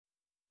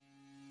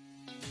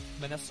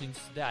men jeg synes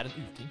det en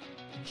uting.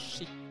 En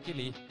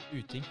skikkelig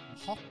uting.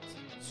 Hatt,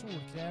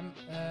 solkrem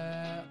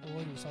og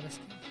rosa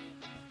væske.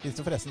 Finnes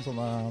det forresten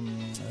sånne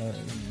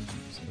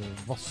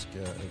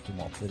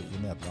vasketomater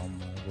i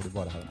Nederland hvor du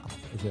bare har en app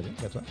å kjøre inn,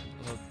 vet du det?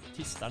 Altså,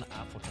 tisteren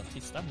fortsatt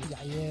tisteren.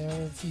 Jeg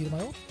fyrer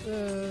meg opp,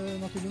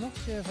 naturlig nok,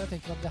 for jeg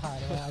tenker at det her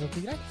jo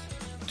ikke greit.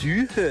 Du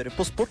hører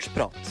på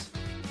Sportsprat,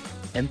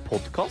 en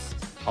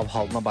podcast av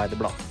Halden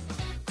Arbeiderblad.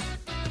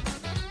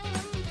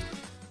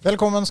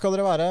 Velkommen skal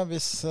dere være,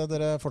 hvis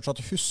dere fortsatt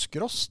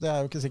husker oss. Det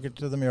jo ikke sikkert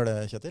de gjør det,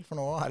 Kjetil, for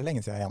nå det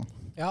lenge siden igjen.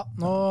 Ja,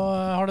 nå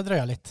har det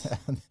drøya litt.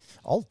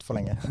 Alt for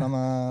lenge,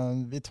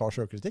 men vi tar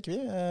selvkritikk.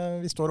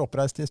 Vi står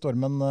oppreist i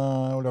stormen,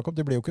 Ole Jakob.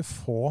 Det blir jo ikke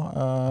få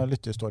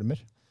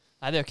lyttestormer.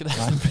 Nei, det gjør ikke det.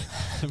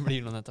 Det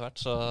blir noen etter hvert,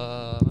 så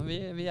men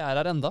vi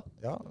her enda.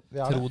 Ja,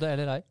 Tro det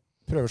eller ei.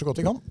 Prøver så godt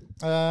vi kan.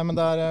 Men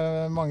det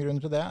mange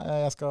grunner til det.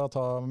 Jeg skal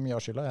ta mye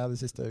av skylda de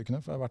siste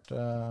ukene, for jeg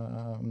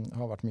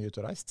har vært mye ute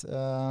og reist.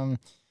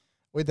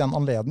 Og i den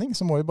anledning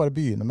så må vi bare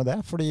begynne med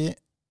det, fordi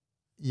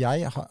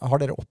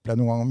har dere opplevd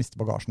noen gang å miste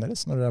bagasjen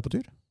deres når dere på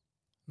tur?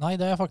 Nei,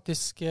 det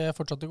faktisk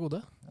fortsatt til gode.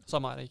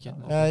 Samme det ikke.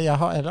 Jeg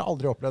har heller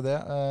aldri opplevd det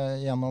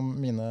gjennom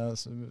mine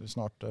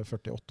snart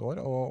 48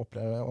 år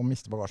å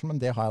miste bagasjen,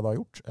 men det har jeg da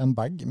gjort. En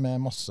bag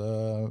med masse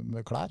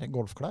klær,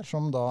 golfklær,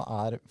 som da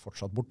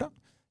fortsatt borte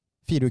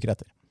 4 uker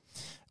etter.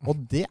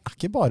 Og det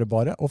ikke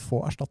bare å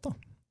få erstattet.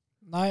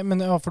 Nei,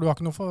 men for du har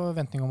ikke noen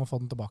forventning om å få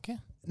den tilbake?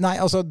 Nei,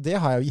 altså det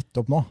har jeg jo gitt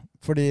opp nå.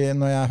 Fordi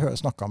når jeg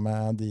snakket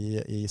med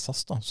de i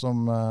SAS da,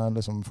 som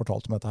liksom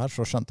fortalte om dette her,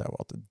 så skjønte jeg jo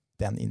at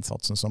den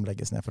innsatsen som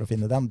legges ned for å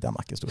finne den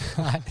ikke stor.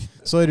 Nei.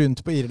 Så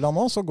rundt på Irland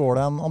nå, så går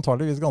det en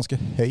antageligvis ganske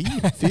høy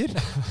fyr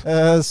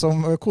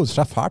som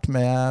koser seg fælt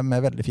med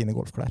veldig fine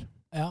golfklær.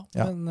 Ja.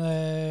 Men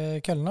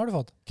køllen har du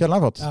fått? Køllen har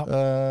jeg fått. Ja.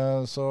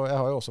 Så jeg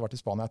har jo også vært i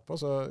Spania etterpå,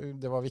 så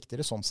det var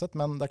viktigere sånn sett.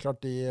 Men det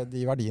klart,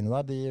 de verdiene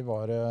der, de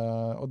var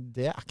og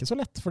det ikke så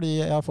lett, fordi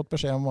jeg har fått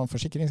beskjed om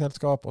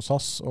forsikringsselskap og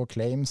SAS og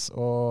claims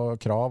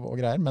og krav og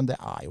greier, men det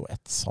jo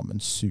et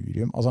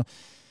sammensurium. Altså,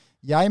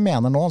 jeg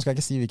mener nå, skal jeg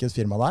ikke si hvilket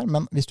firma det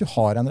men hvis du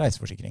har en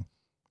reiseforsikring,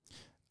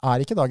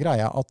 ikke da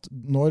greia at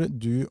når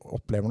du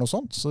opplever noe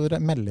sånt, så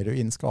melder du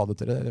inn skade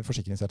til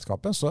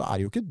forsikringsselskapet, så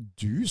det jo ikke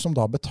du som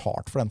da har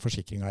betalt for den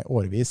forsikringen i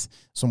årevis,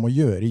 som må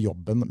gjøre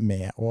jobben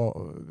med å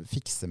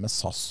fikse med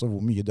SAS og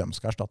hvor mye de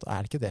skal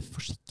erstatte. Ikke det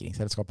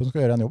forsikringsselskapet som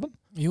skal gjøre den jobben?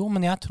 Jo,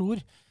 men jeg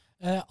tror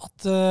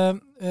at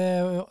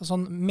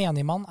sånn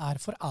menigmann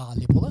for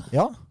ærlig på det.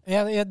 Ja.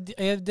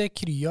 Det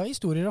kryr av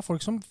historier av folk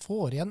som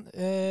får igjen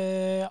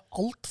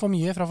alt for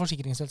mye fra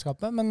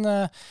forsikringsselskapet, men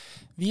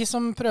vi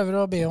som prøver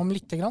å be om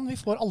litt grann, vi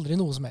får aldri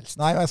noe som helst.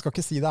 Nei, jeg skal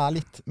ikke si det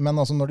litt, men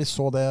altså når de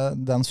så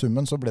den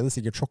summen, så ble det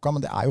sikkert sjokka,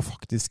 men det jo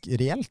faktisk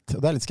reelt.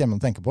 Det litt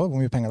skremmende å tenke på hvor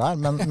mye penger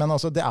det men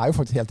altså, det jo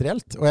faktisk helt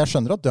reelt, og jeg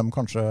skjønner at de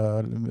kanskje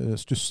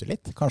stusser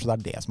litt. Kanskje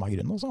det det som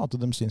grunnen også, at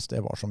de synes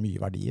det var så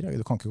mye verdier.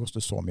 Det kan ikke koste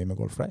så mye med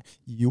golf for deg.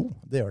 Jo,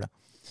 det gjør det.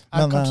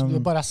 Men, kanskje du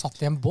bare satt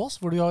i en bås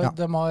hvor de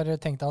har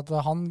tenkt at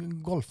han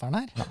golferen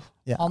her,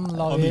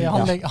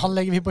 han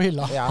legger vi på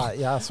hylla.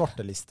 Jeg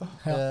svartelista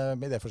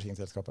med det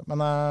forsikringsselskapet. Men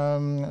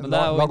det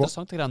jo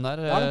interessant det greiene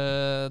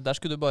der. Der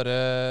skulle du bare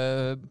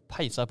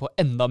peise på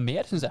enda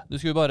mer, synes jeg. Du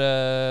skulle bare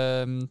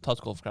tatt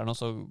golfklærne og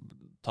så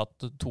tatt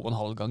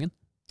 2,5 gangen.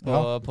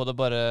 På det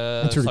bare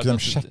jeg tror ikke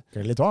de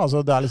sjekker litt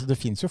også. Altså, det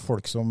finnes jo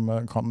folk som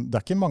kan,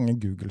 det ikke mange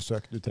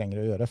Google-søk du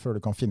trenger å gjøre før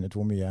du kan finne ut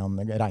hvor mye en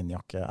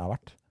regnjakke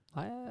verdt.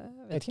 Nei,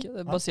 jeg vet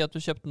ikke. Bare si at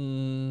du kjøpte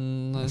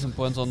den liksom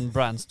på en sånn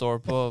brandstore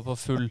på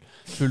full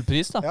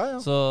pris da. Ja.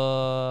 Så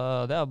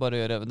det bare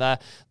å gjøre.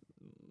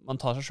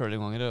 Man tar seg selv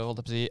noen ganger, holdt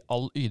jeg på å si,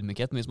 all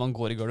ydmykhet, hvis man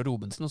går i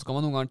garderoben sin, og så kan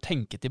man noen ganger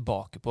tenke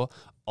tilbake på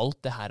alt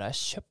det her har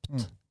jeg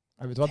kjøpt.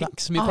 Tenk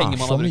så mye penger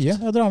man har brukt.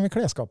 Jeg drar med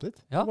klesskapet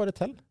ditt. Bare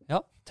tell.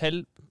 Ja,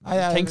 tell.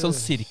 Tenk sånn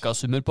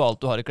cirka-summer på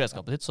alt du har i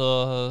klesskapet ditt.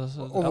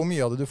 Og hvor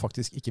mye av det du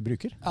faktisk ikke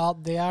bruker? Ja,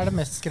 det det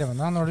mest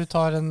skrevende når du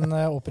tar en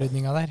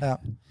opprydninga der. Ja.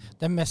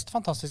 Det mest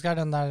fantastiske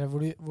den der hvor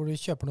du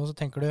kjøper noe, så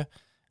tenker du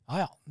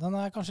den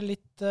kanskje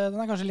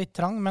litt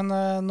trang, men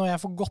når jeg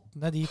får gått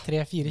ned de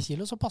 3-4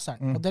 kilo, så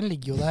passer den. Og den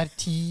ligger jo der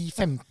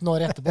 10-15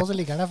 år etterpå, så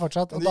ligger den der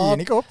fortsatt. Og du gir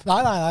den ikke opp?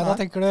 Nei, da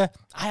tenker du,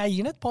 jeg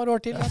gir den et par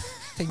år til. Jeg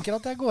tenker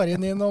at jeg går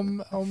inn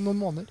om noen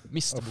måneder.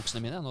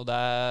 Mistebuksene mine, og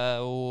det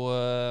jo...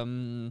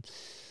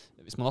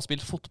 Hvis man har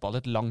spilt fotball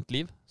et langt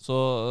liv, så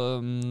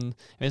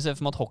jeg ser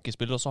for meg at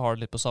hockeyspillere også har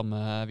det litt på samme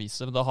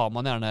viset, men da har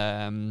man gjerne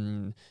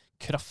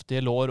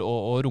kraftige lår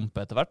og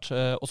rumpe etter hvert,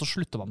 og så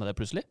slutter man med det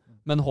plutselig.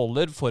 Men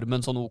holder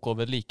formen sånn OK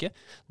ved like.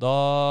 Da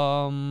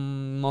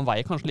man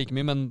veier kanskje like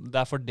mye, men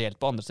det fordelt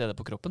på andre steder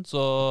på kroppen, så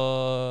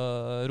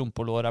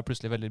rumpe og lår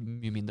plutselig veldig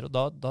mye mindre,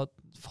 og da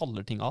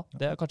faller ting av.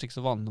 Det kanskje ikke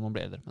så vanlig når man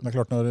blir eldre. Men det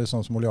klart, når det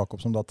sånn som Ole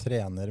Jakob, som da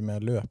trener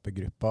med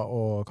løpegruppa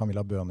og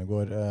Camilla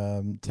Bønegård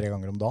 3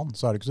 ganger om dagen,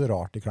 så det ikke så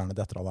rart de klærne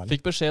detter av der.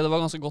 Fikk beskjed, det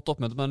var ganske godt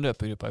oppmøte med den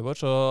løpegruppa i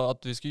går, så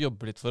at vi skulle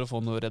jobbe litt for å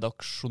få noe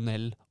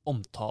redaksjonell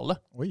omtale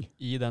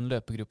i den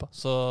løpegruppa.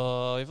 Så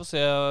vi får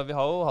se. Vi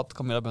har jo hatt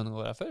Camilla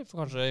Bønnegård her før. Vi får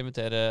kanskje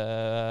invitere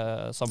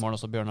samvaren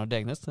også Bjørnar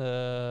Degnes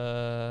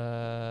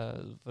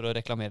for å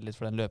reklamere litt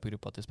for den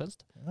løpegruppa til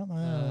Spenst. Ja,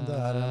 men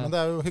det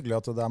er jo hyggelig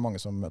at det er mange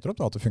som møter opp,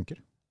 da, at det funker.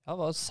 Ja,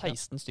 det var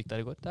 16 stykk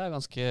der i går. Det er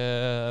ganske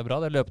bra.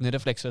 Det er løpende i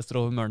refleksvester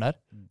over møren der.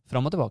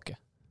 Fram og tilbake.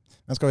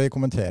 Men skal vi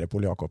kommentere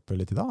Pål Jakob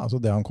litt i dag? Altså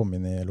det han kom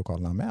inn i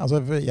lokalen her med.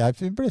 Altså jeg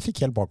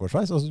fikk helt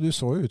bakoversveis. Altså du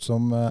så jo ut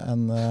som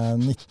en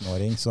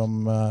 19-åring som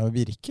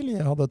virkelig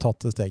hadde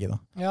tatt steget da.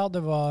 Ja,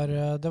 det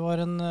var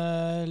en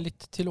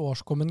litt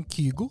tilårskommen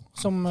Kygo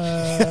som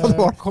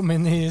kom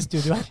inn i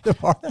studio her. Det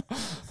var det.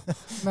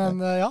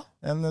 Men ja.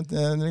 En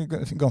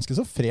ganske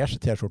så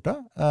fresh t-skjorte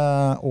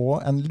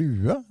og en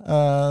lue.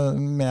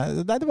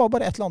 Det var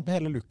bare et eller annet med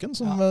hele looken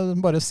som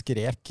bare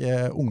skrek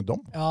ungdom.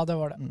 Ja, det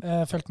var det.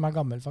 Jeg følte meg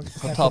gammel,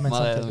 faktisk.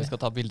 Vi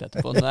skal ta bilde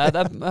etterpå. Nei,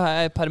 det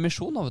er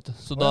permisjon da, vet du.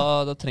 Så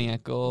da trenger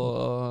jeg ikke å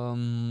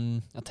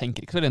jeg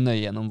tenker ikke så veldig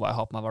nøye gjennom hva jeg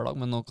har på meg hver dag,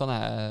 men nå kan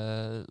jeg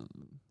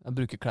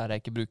bruke klær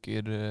jeg ikke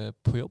bruker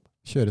på jobb.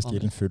 Kjøre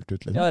stilen fullt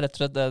ut, liksom. Ja, rett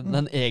og slett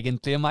den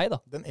egentlige meg, da.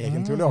 Den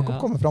egentlige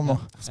Jakob kommer fram nå.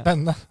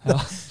 Spennende. Ja.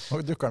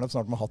 Og dukker han opp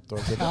snart med hatt.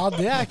 Ja,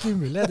 det er ikke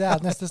umulig. Det er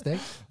neste steg.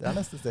 Det er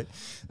neste steg.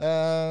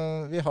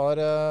 Vi har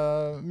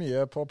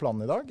mye på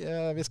planen i dag. Det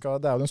er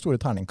jo den store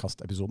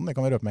terningkast-episoden, det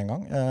kan vi røpe med en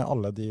gang.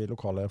 Alle de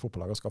lokale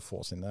fotballagene skal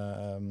få sine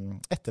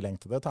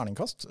etterlengtede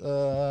terningkast.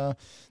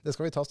 Det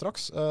skal vi ta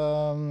straks.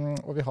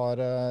 Og vi har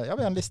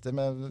en liste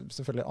med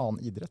selvfølgelig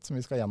annen idrett som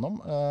vi skal gjennom.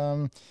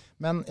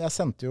 Men jeg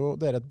sendte jo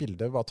dere et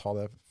bilde, bare ta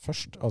det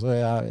først. Altså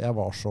jeg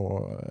var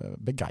så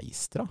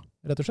begeistret,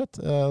 rett og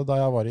slett. Da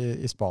jeg var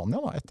i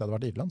Spania, da, etter jeg hadde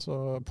vært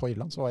på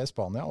Irland, så var jeg i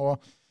Spania, og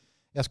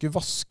jeg skulle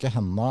vaske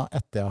hendene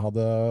etter jeg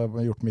hadde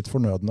gjort mitt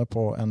fornødne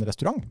på en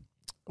restaurant.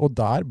 Og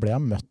der ble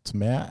jeg møtt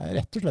med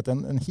rett og slett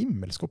en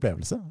himmelsk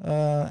opplevelse.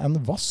 En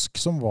vask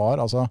som var,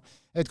 altså,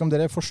 jeg vet ikke om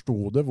dere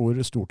forstod det hvor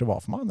stort det var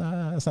for meg da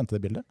jeg sendte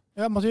det bildet.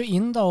 Jeg måtte jo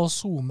inn da og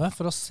zoome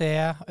for å se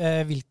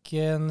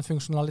hvilken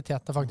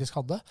funksjonalitet det faktisk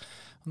hadde.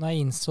 Når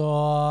jeg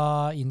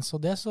innså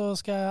det, så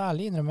skal jeg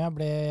ærlig innrømme jeg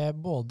ble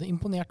både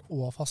imponert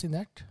og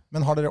fascinert.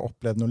 Men har dere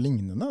opplevd noe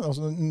lignende?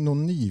 Altså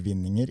noen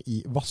nyvinninger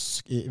i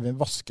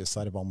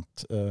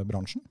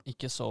vaskeservantbransjen?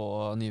 Ikke så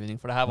nyvinning,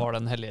 for det her var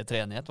den hellige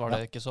treenighet, var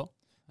det ikke så?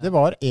 Det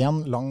var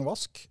en lang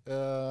vask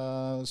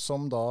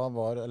som da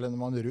var, eller den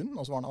var rund,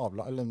 og så var den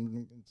avla, eller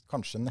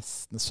kanskje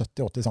nesten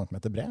 70-80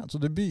 cm bred. Så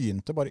du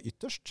begynte bare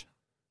ytterst,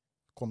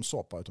 kom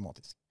såpa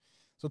automatisk.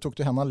 Så tok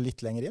du hendene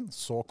litt lenger inn,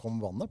 så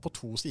kom vannet på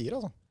 2 sider,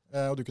 altså.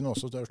 Og du kunne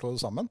også slå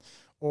det sammen.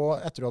 Og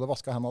etter du hadde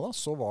vasket hendene da,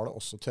 så var det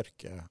også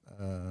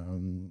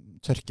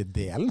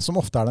tørkedelen, som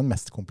ofte er den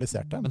mest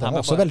kompliserte. Men den var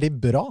også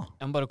veldig bra.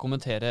 Jeg må bare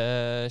kommentere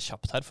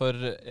kjapt her, for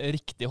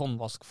riktig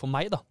håndvask for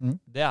meg da,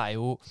 det er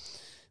jo,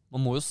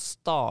 man må jo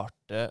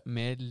starte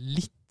med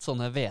litt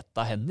sånne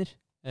veta hender.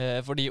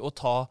 Fordi å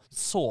ta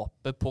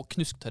såpe på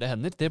knusktørre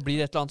hender, det blir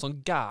et eller annet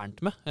sånn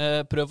gærent med.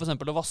 Prøv for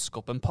eksempel å vaske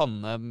opp en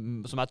panne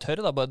som er tørr,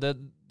 da.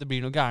 Det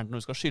blir noe gærent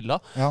når du skal skylle.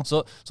 Ja.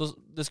 Så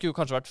det skulle jo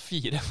kanskje vært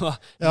 4.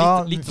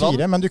 litt 4,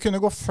 vann. Men du kunne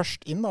gå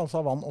først inn da, og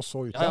ta vann, og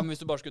så ut. Ja, men hvis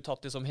du bare skulle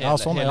tatt liksom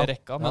hele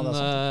rekka. Men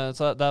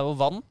så det er jo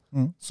vann,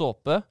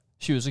 såpe,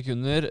 20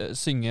 sekunder,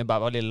 synge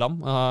Bæva Lille Lam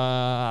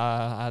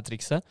er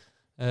trikset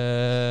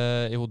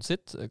i hodet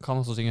sitt. Kan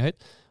også synge høyt.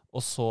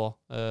 Og så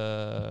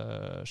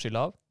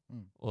skylle av.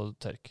 Og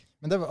tørk.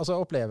 Men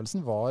opplevelsen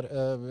var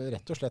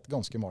rett og slett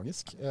ganske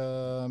magisk.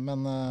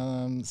 Men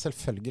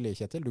selvfølgelig,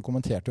 Kjetil, du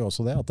kommenterte jo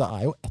også det, at det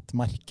er jo ett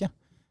merke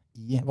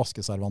i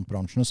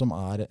vaskeservantbransjen som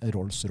er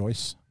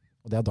Rolls-Royce,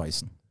 og det er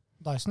Dyson.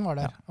 Dyson var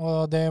der,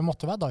 og det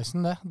måtte være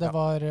Dyson det. Det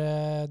var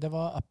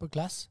upper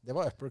class. Det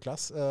var upper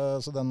class.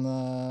 Så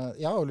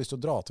jeg har jo lyst til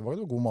å dra tilbake,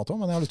 det var god mat også,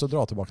 men jeg har lyst til å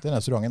dra tilbake til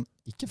restauranten.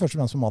 Ikke først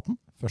og fremst for maten,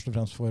 først og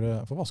fremst for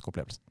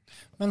vaskeopplevelsen.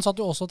 Men så at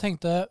du også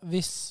tenkte,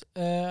 hvis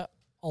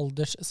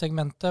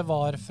alderssegmentet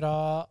var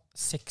fra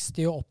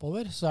 60 og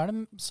oppover, så er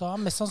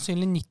mest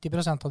sannsynlig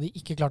 90% av de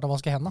ikke klart å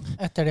vaske hendene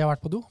etter de har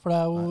vært på do, for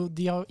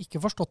de har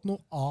ikke forstått noe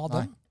av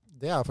dem.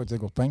 Det er faktisk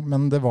et godt poeng,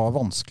 men det var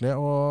vanskelig,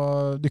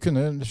 og du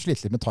kunne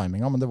slite litt med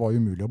timinga, men det var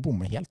umulig å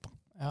bomme helt da.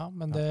 Ja,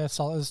 men det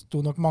sto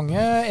nok mange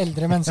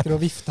eldre mennesker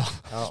og vifta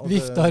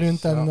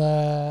rundt den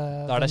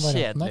Da er det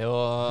kjedelig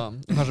å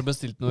kanskje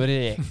bestilt noen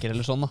reker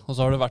eller sånn, da. Og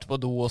så har du vært på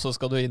do, og så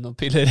skal du inn og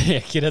pille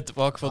reker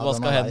etterpå for å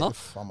vaske hendene.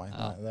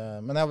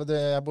 Men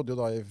jeg bodde jo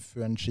da i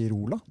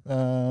Fuengirola,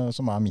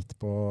 som er midt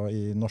på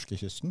i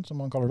norskekysten, som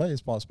man kaller det,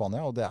 i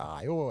Spania, og det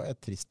er jo et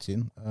trist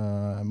syn.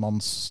 Man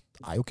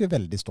er jo ikke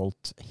veldig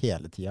stolt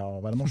hele tiden av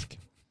å være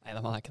norsk. Nei,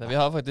 man er ikke det.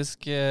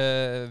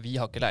 Vi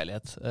har ikke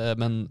leilighet,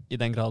 men i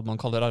den grad man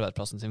kaller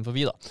arbeidsplassen sin for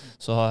vi da,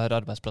 så har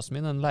arbeidsplassen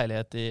min en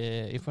leilighet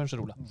i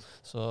Fuengirola.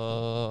 Så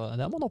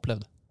det har man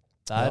opplevd.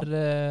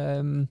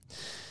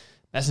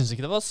 Jeg synes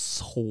ikke det var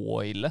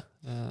så ille.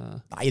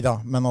 Neida,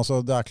 men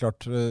altså, det er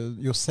klart,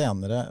 jo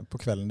senere på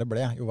kvelden det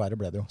ble, jo verre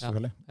ble det jo,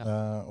 selvfølgelig.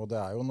 Ja. Og det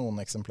er jo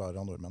noen eksemplarer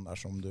av nordmenn der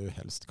som du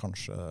helst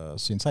kanskje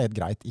synes er helt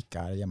greit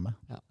ikke er hjemme.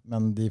 Ja.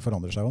 Men de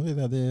forandrer seg jo i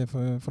det de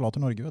forlater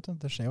Norge, vet du.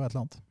 Det skjer jo et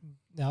eller annet.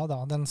 Ja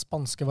da, den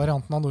spanske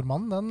varianten av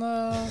nordmannen,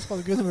 den skal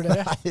du ikke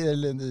undervurdere.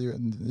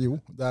 Nei, jo,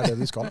 det det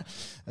du skal.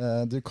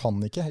 Du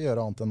kan ikke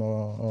gjøre annet enn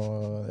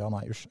ja,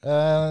 nei, usj.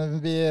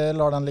 Vi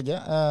lar den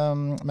ligge,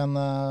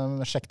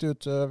 men sjekk det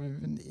ut.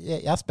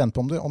 Jeg spent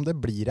på om det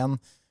blir en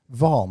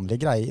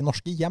vanlig greie i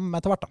norske hjem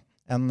etter hvert da.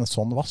 En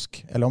sånn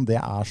vask, eller om det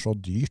så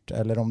dyrt,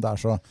 eller om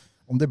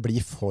det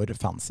blir for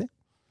fancy.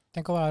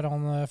 Tenk å være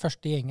han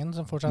første i gjengen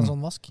som får seg en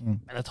sånn vask.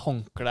 Men et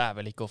håndkle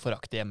vel ikke å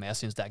forakte hjemme. Jeg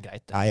synes det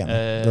greit. Jeg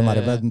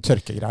enig. Den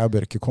tørkegreia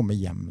bør ikke komme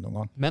hjem noen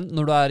gang. Men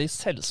når du i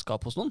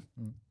selskap hos noen,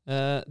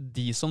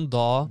 de som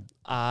da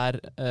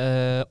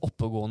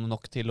oppegående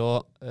nok til å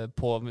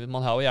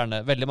man har jo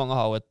gjerne, veldig mange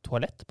har jo et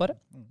toalett bare.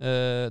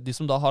 De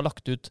som da har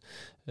lagt ut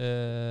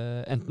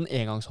enten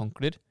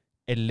engangshåndklær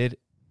eller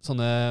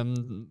sånne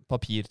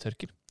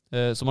papirtørker.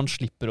 Så man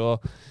slipper å,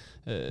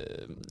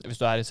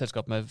 hvis du i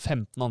selskap med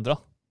 15 andre,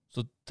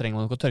 så trenger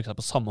man ikke å tørke seg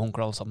på samme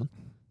håndkle alle sammen.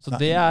 Så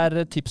det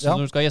tips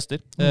når du skal ha gjester.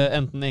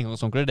 Enten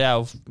engangshåndklær, det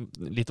jo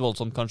litt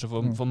voldsomt kanskje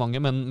for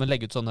mange, men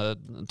legge ut sånne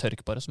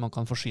tørkbare, så man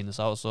kan forsyne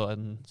seg også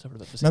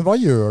Men hva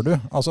gjør du?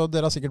 Altså,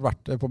 dere har sikkert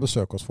vært på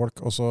besøk hos folk,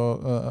 og så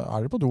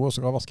dere på do, og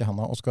så skal vaske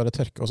hendene, og så skal dere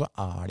tørke, og så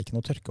det ikke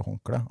noe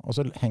tørkehåndkle. Og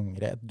så henger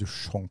det et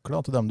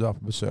dusjhåndkle til dem du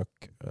på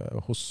besøk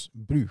hos.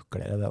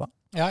 Bruker dere det da?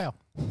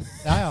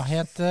 Ja,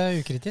 helt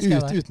ukritisk.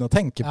 Uten å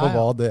tenke på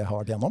hva det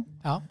har vært gjennom?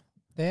 Ja.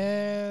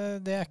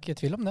 Det ikke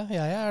tvil om det.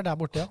 Jeg der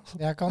borte, ja.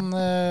 Jeg kan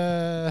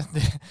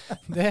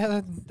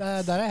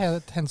der jeg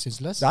helt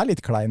hensynsløs. Det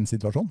litt klein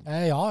situasjon.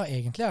 Ja,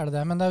 egentlig det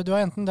det. Men du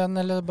har enten den,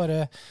 eller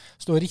bare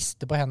stå og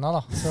riste på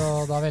hendene, da.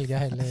 Så da velger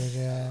jeg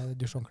heller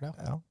dusjhåndkle.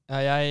 Ja,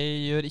 jeg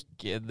gjør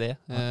ikke det.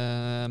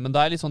 Men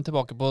da litt sånn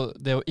tilbake på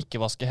det å ikke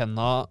vaske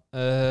hendene.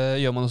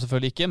 Gjør man jo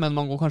selvfølgelig ikke, men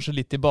man går kanskje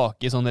litt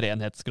tilbake i sånn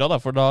renhetsgrad,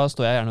 da, for da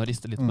står jeg gjerne og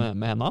rister litt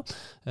med hendene,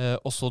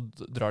 og så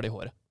drar det i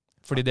håret.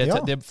 Fordi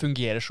det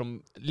fungerer som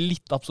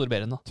litt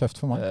absorberende. Tøft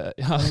for meg.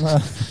 Ja,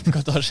 du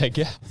kan ta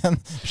skjegget.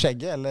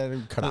 Skjegget eller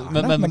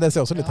klærne, men det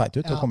ser også litt teit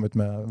ut å komme ut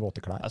med våte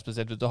klær. Ja,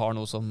 spesielt hvis du har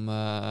noe som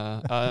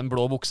en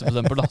blå bukse for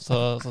eksempel, da,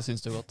 så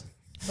synes det godt.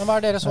 Men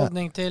hva deres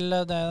holdning til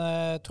det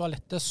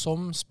toalettet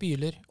som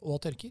spyler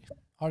og tørker?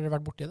 Har dere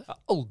vært borti det? Jeg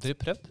har aldri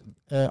prøvd.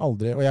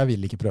 Aldri, og jeg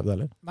vil ikke prøve det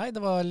heller. Nei,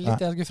 det var litt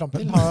det jeg skulle fram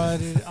til.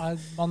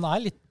 Man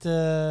litt,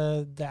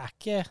 det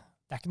ikke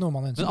noe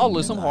man ønsker. Men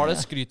alle som har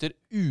det skryter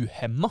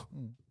uhemma.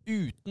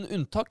 Uten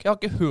unntak. Jeg har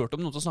ikke hørt om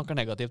noen som snakker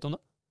negativt om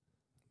det.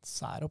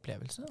 Sær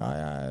opplevelse.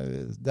 Ja,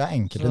 det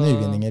enkelte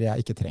nyvinninger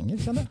jeg ikke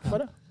trenger, kjenner jeg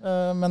bare.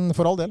 Men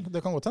for all del,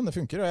 det kan godt hende det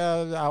funker, og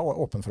jeg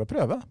åpen for å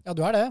prøve. Ja,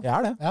 du det.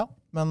 Jeg det. Ja.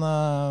 Men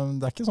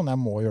det ikke sånn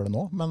jeg må gjøre det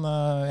nå, men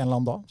en eller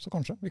annen dag, så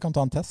kanskje. Vi kan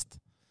ta en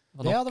test.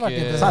 Det hadde vært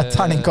interessant.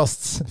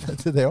 Terningkast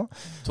til det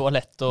også.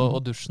 Toalett og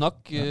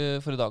dusjsnakk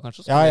for i dag,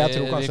 kanskje. Så jeg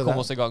tror kanskje vi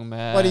komme oss i gang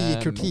med... Bare gi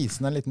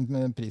kurtisen en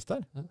liten pris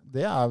der.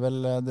 Det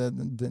vel...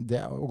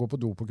 Det å gå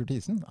på do på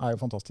kurtisen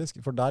jo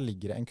fantastisk, for der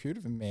ligger det en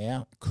kurv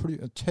med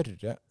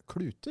tørre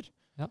kluter.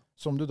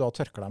 Som du da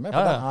tørker deg med,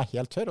 for den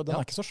helt tørr, og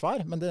den ikke så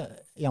svær, men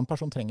en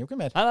person trenger jo ikke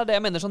mer. Nei, det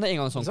jeg mener sånn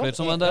engangshåndklær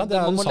som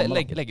man må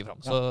legge fram.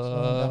 Så...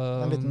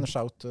 en liten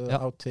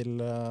shout-out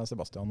til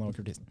Sebastian og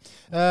kurtisen.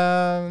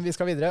 Vi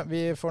skal videre.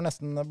 Vi får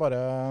nesten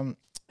bare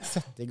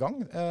sette i gang,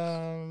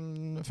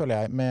 føler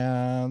jeg,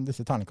 med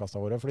disse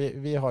terningkastene våre. Fordi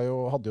vi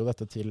hadde jo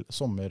dette til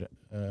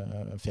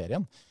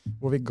sommerferien,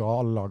 hvor vi ga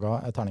alle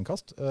laget et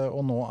terningkast,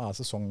 og nå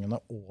sesongene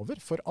over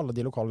for alle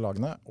de lokale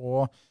lagene,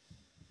 og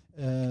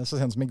så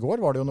sent som i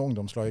går var det jo noen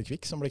ungdomslag i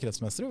Kvikk som ble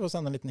kretsmestere. Vi får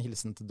sende en liten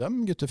hilsen til dem.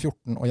 Gutte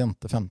 14 og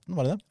jente 15,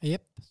 var det det?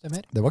 Jepp,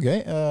 stemmer. Det var gøy.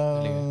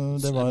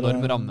 Det var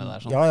enorm ramme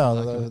der. Sånn. Ja,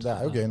 det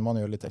jo gøy når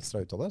man gjør litt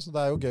ekstra ut av det. Så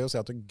det jo gøy å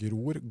se at det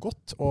gror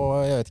godt.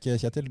 Og jeg vet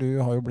ikke, Kjetil, du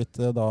har jo blitt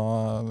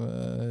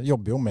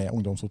jobber jo med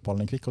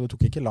ungdomsfotballen i Kvikk, og det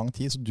tok ikke lang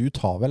tid, så du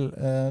tar vel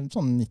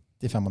sånn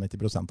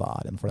 90-95% av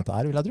æren for dette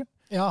vil jeg tro?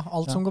 Ja,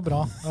 alt som går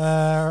bra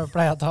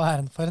pleier jeg å ta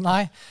æren for.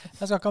 Nei, jeg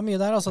skal ikke ha mye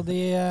der. Altså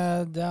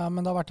men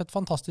det har vært et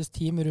fantastisk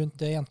team rundt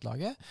det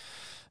jentelaget.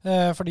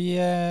 For de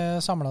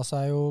samlet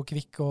seg jo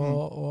Kvikk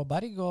og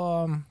Berg,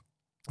 og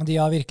de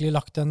har virkelig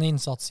lagt en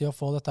innsats i å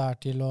få dette her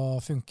til å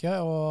funke,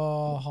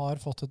 og har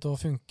fått det til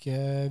å funke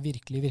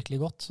virkelig, virkelig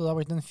godt. Så det har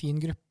blitt en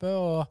fin gruppe,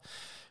 og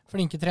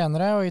flinke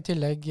trenere, og i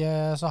tillegg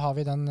så har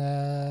vi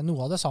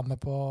noe av det samme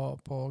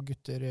på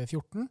gutter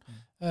 14.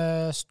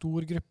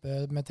 Stor gruppe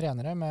med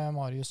trenere, med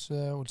Marius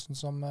Olsen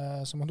som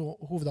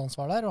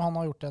hovedansvar der, og han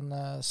har gjort en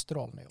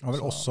strålende jobb. Han har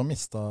vel også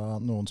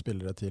mistet noen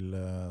spillere til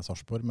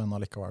Sarpsborg, men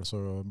allikevel så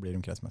blir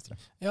de kretsmestere.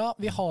 Ja,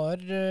 vi har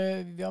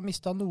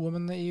mistet noe,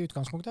 men i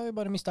utgangspunktet har vi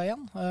bare mistet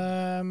igjen.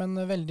 Men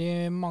veldig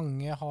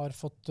mange har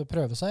fått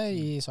prøve seg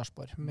i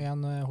Sarpsborg, med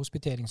en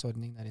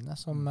hospiteringsordning der inne,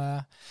 som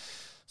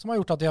har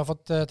gjort at de har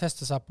fått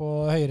teste seg på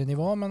høyere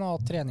nivå, men har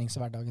hatt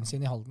treningshverdagen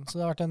sin i Halden. Så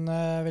det har vært en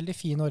veldig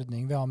fin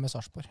ordning vi har med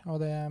Sarpsborg, og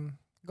det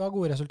ga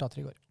gode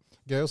resultater i går.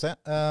 Gøy å se.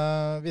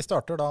 Vi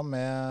starter da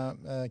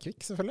med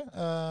Kvikk, selvfølgelig.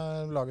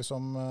 Laget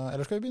som,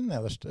 eller skal vi begynne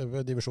nederst?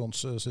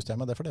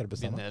 Divisjonssystemet, det får dere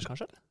bestemme. Begynne nederst,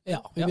 kanskje?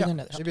 Ja, vi begynner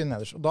nederst. Vi begynner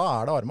nederst. Og da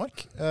det Aremark.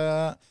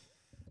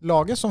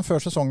 Laget som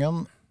før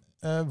sesongen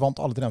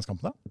vant alle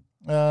treningskampene.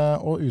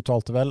 og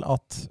uttalte vel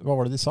at, hva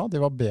var det de sa? De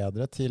var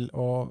bedre til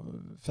å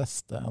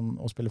feste enn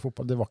å spille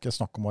fotball. Det var ikke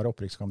snakk om å være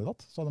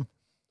opprykkskandidat, sa de.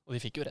 Og de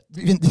fikk jo rett.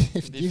 De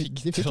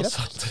fikk tross rett.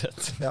 alt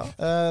rett. Ja,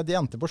 de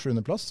endte på 7.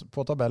 plass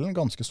på tabellen,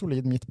 ganske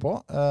solid midt på,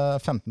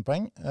 15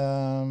 poeng.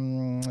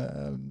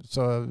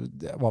 Så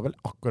det var vel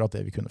akkurat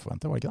det vi kunne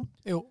forvente, var det ikke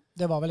det? Jo,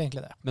 det var vel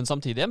egentlig det. Men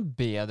samtidig en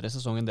bedre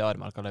sesong enn det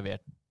Armark har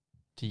levert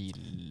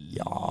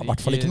tidligere. Ja, i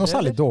hvert fall ikke noe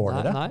særlig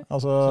dårligere. Nei.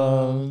 Altså,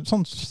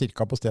 sånn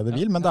cirka på stedet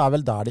hvil, men det er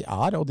vel der de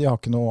er, og de har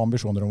ikke noen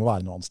ambisjoner om å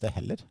være noe annet sted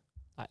heller.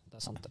 Nei, det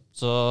er sant det.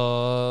 Så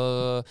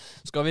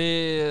skal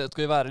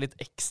vi være litt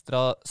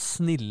ekstra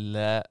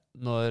snille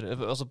når,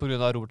 altså på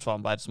grunn av Robert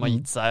Svanberg, som har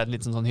gitt seg en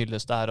liten sånn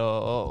hyllest der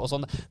og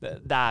sånn.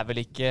 Det er vel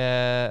ikke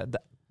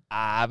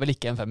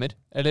en femmer?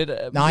 Eller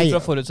Nei,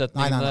 fra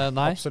forutsetningene?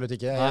 nei, absolutt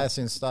ikke. Nei. Jeg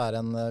synes det er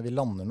vi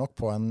lander nok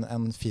på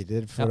en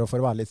firer for å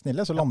være litt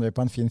snille, så lander vi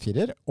på en fin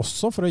firer,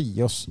 også for å gi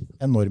oss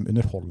enorm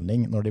underholdning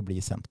når de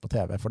blir sendt på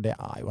TV, for det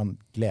er jo en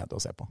glede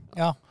å se på.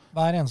 Ja,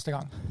 hver eneste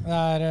gang. Det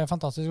er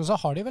fantastisk. Og så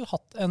har de vel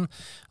hatt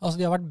altså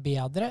de har vært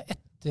bedre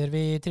etter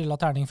vi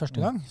trillet terning første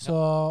gang,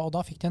 og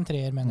da fikk de en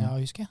 3, mener jeg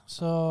å huske.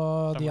 Så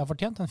de har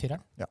fortjent en 4.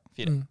 Ja,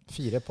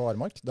 4 på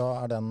Armark, da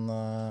er den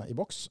i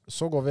boks.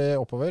 Så går vi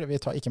oppover, vi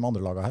tar ikke med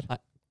andre laget her.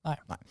 Nei.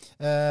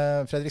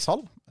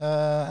 Fredrikshall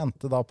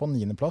endte da på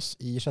 9. plass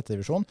i 6.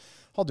 divisjon.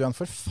 Hadde jo en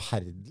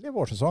forferdelig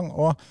vårsesong,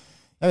 og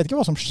jeg vet ikke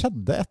hva som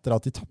skjedde etter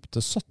at de tappte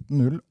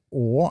 17-0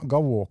 og ga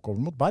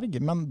walkover mot Berg,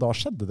 men da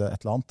skjedde det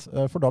et eller annet,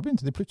 for da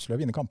begynte de plutselig å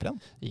vinne kamper igjen.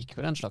 Det gikk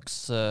vel en slags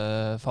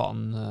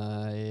faen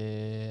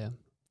i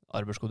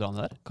Arbeidsskodrane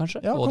der,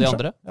 kanskje? Ja, og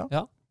kanskje. De andre?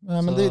 Ja.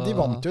 Men de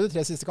vant jo de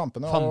 3 siste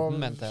kampene, Fanden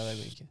mente jeg det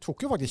ikke.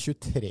 Tok jo faktisk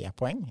 23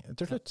 poeng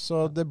til slutt,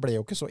 så det ble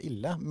jo ikke så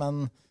ille,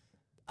 men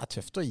det er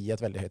tøft å gi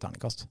et veldig høyt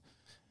terningkast.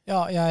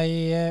 Ja,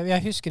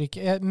 jeg husker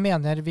ikke. Jeg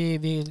mener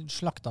vi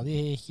slakta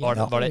de ikke.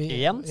 Var det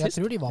 1 sist? Jeg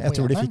tror de var på 1. Jeg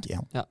tror de fikk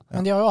 1. Ja.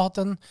 Men de har jo hatt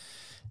en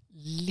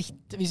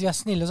litt, hvis vi er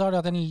snille, så har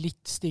de hatt en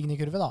litt stigende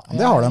kurve, da.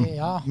 Det har de.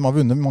 Ja. De har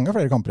vunnet mange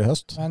flere kamper i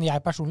høst. Men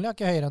jeg personlig har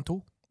ikke høyere enn 2.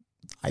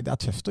 Nei, det er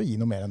tøft å gi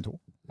noe mer enn 2.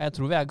 Jeg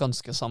tror vi er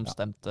ganske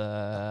samstemte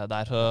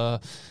der.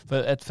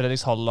 For et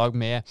Fredrikshall-lag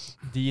med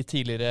de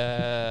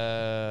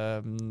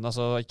tidligere,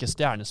 altså ikke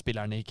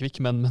stjernespillerne i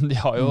Kvikk, men de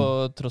har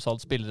jo tross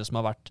alt spillere som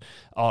har vært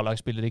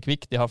A-lagsspillere i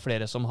Kvikk. De har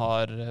flere som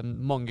har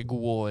mange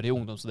gode år i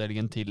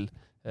ungdomsavdelingen til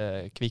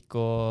Kvikk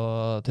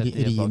og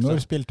Rinor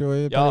spilte jo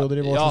i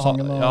perioder i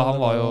vårsesongen. Ja, han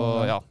var jo,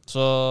 ja.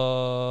 Så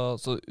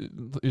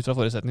ut fra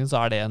forutsetningen så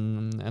er det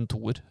en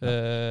 2-er.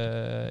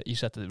 I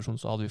 6.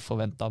 divisjon så hadde vi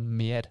forventet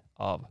mer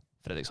av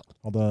Fredrikshall.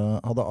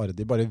 Hadde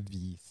Ardi bare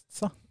vist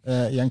seg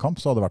i en kamp,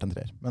 så hadde det vært en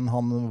 3. Men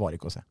han var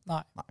ikke å se.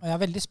 Nei. Og jeg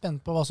er veldig spent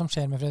på hva som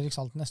skjer med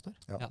Fredrikshall til neste år.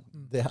 Ja,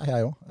 det er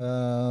jeg jo.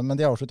 Men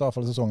de avsluttet i hvert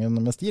fall sesongen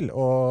med stil,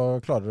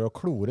 og klarer å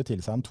klore til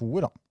seg en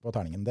 2-er da, på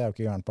terningen. Det er jo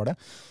ikke gærent bare det.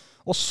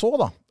 Og så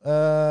da,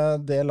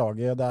 det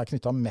laget det er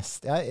knyttet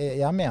mest,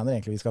 jeg mener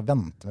egentlig vi skal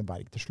vente med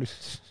Berg til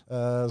slutt.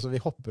 Så vi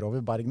hopper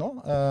over Berg nå.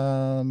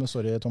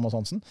 Sorry, Thomas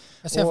Hansen.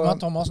 Jeg ser for meg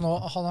at Thomas nå,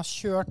 han har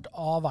kjørt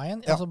av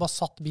veien, altså bare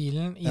satt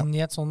bilen inn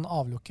i et sånn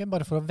avlukke,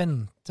 bare for å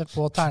vente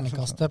på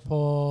ternekastet på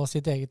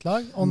sitt eget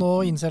lag. Og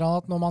nå innser han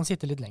at nå må han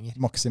sitte litt lenger.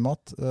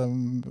 Maximat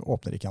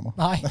åpner ikke ennå.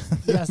 Nei,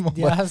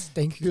 de er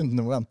stengt.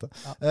 Kundene må vente.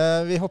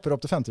 Vi hopper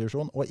opp til 5.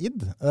 divisjon og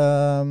ID,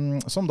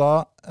 som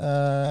da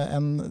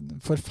en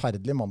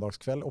forferdelig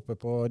mandagskveld oppe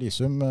på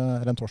Risum,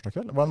 eller en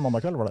torsdagskveld, var en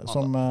mandagskveld var det,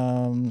 som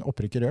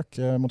opprykket røk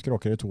mot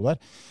Kråkerøy 2 der.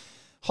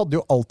 Hadde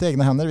jo alltid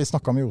egne hender, vi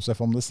snakket med Josef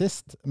om det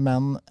sist,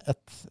 men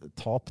et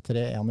tap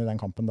 3-1 i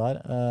den kampen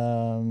der,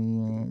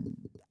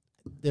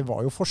 det var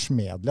jo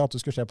forsmedelig at det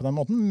skulle skje på den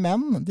måten, men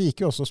det gikk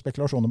jo også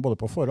spekulasjoner både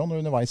på forhånd og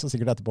underveis, og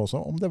sikkert etterpå også,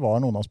 om det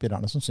var noen av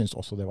spillerne som syntes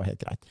også det var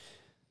helt greit.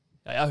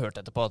 Ja, jeg har hørt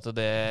etterpå at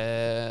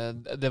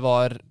det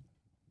var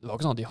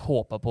ikke sånn at de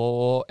håpet på,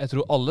 og jeg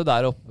tror alle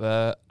der oppe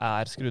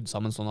er skrudd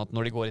sammen sånn at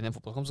når de går inn i en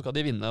fotballkamp, så skal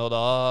de vinne, og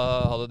da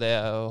hadde det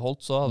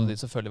holdt, så hadde de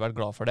selvfølgelig vært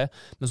glad for det.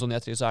 Men sånn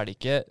jeg tror, så er de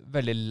ikke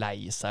veldig lei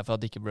seg for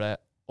at de ikke ble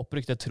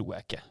opprykt, det tror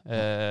jeg ikke.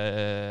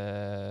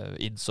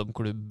 ID som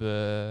klubb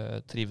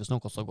trives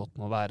nok også godt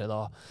med å være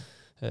da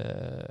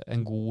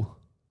en god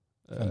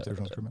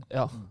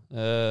ja.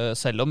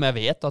 Selv om jeg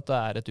vet at det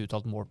er et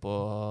uttalt mål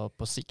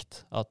på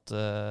sikt at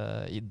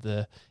ID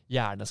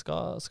gjerne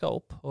skal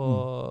opp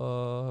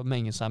og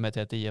menge seg med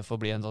TTIF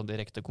og bli en sånn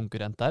direkte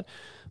konkurrent der.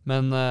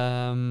 Men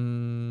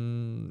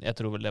jeg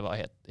tror vel det var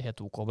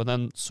helt ok. Men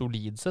en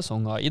solid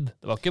sesong av ID.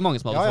 Det var ikke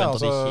mange som hadde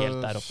forventet de helt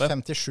der oppe.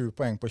 57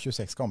 poeng på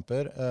 26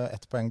 kamper,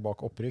 1 poeng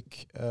bak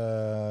opprykk.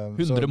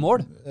 100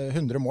 mål?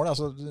 100 mål,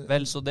 altså.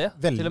 Vel så det,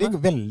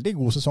 veldig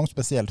god sesong,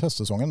 spesielt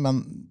høstsesongen,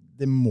 men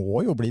det må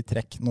jo bli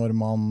trekk når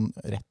man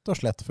rett og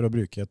slett, for å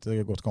bruke et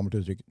godt gammelt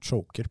uttrykk,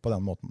 choker på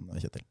den måten,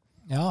 Kjetil.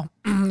 Ja,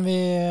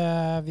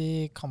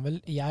 vi kan vel,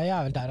 jeg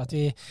er vel der at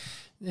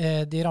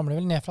de ramler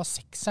vel ned fra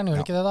 6'eren,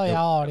 gjør ikke det da? Jeg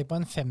har de på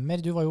en 5'er,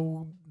 du var jo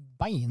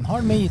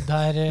beinhard med Id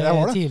her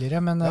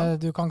tidligere, men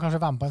du kan kanskje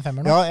være med på en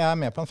femmer nå? Ja, jeg er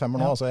med på en femmer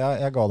nå. Altså,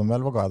 jeg ga dem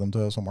vel, hva ga jeg dem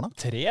til sommeren da?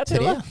 3,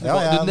 til og med. Du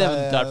nevnte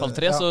i hvert fall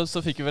 3,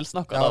 så fikk vi vel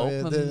snakket da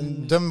opp.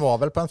 Men... De var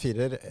vel på en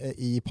 4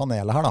 i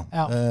panelet her da,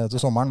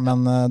 til sommeren,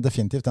 men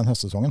definitivt den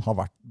høstsesongen har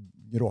vært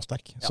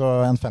råsterk. Så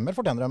en femmer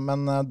fortjener dem,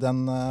 men den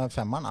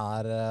femmeren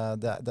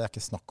det er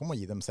ikke snakk om å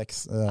gi dem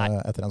 6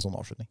 etter en sånn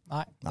avslutning.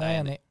 Nei, det er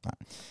jeg enig i.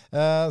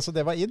 Så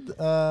det var Id.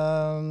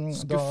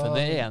 Skuffende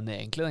enig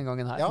egentlig den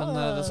gangen her,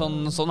 men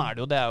sånn er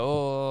det jo. Det er jo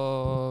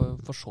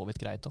for så vidt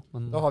greit.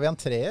 Men... Da har vi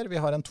en 3er,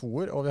 vi har en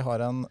 2er, og vi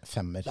har en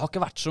 5er. Det har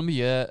ikke vært så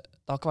mye,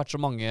 det har ikke vært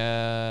så mange,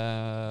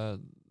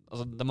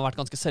 altså det må ha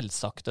vært ganske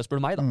selvsagte,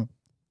 spør du meg da.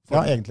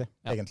 Ja, egentlig.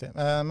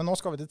 Men nå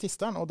skal vi til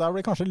Tisteren, og der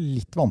blir det kanskje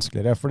litt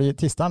vanskeligere, fordi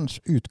Tisterens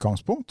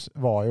utgangspunkt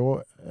var jo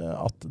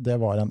at det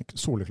var en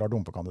soleklar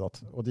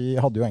dumpekandidat. Og de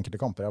hadde jo enkelte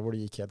kamper hvor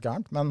de gikk helt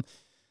gærent, men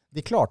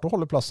de klarte å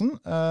holde plassen.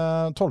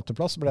 12.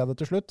 plass ble det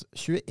til slutt.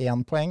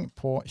 21 poeng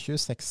på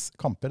 26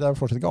 kamper. Det er jo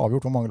fortsatt ikke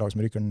avgjort hvor mange lag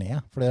som rykker ned,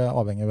 for det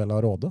avhenger vel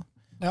av Råde,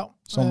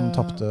 som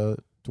tappte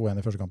 2-1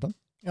 i første kampen.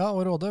 Ja,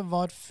 og Råde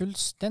var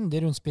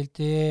fullstendig rundspilt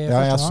i første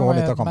gang. Ja, jeg så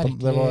litt av kampen.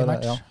 Det var,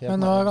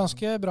 men det var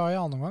ganske bra i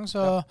annen omgang,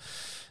 så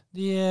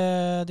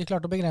de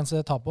klarte å begrense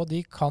det tapet, og de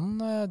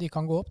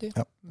kan gå opp, de.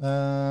 Ja.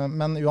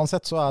 Men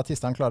uansett så er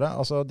Tisteren klare.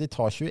 Altså, de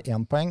tar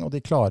 21 poeng, og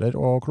de klarer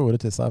å klore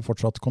til seg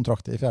fortsatt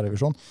kontrakt i 4.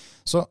 divisjon.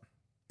 Så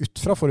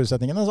ut fra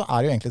forutsetningene så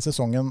er jo egentlig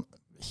sesongen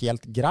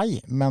helt grei,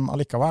 men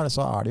allikevel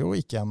så er det jo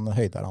ikke en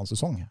høydere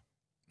sesong.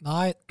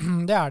 Nei,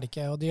 det er det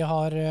ikke, og de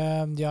har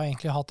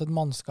egentlig hatt et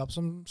mannskap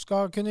som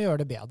skal kunne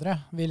gjøre det bedre,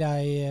 vil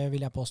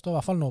jeg påstå, i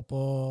hvert fall nå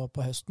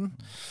på høsten,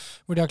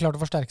 hvor de har klart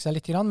å forsterke seg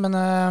litt grann, men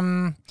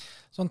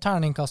sånn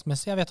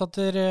terningkastmessig, jeg vet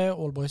at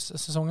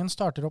Allboys-sesongen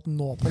starter opp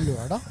nå på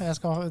lørdag,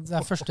 det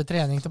er første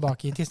trening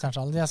tilbake i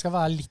Tisternshallen, jeg skal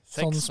være litt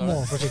sånn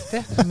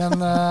småforsiktig, men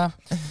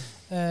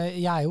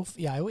jeg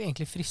er jo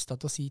egentlig fristet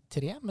til å si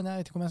 3, men jeg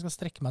vet ikke om jeg skal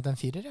strekke meg til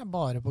en 4,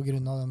 bare på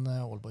grunn av den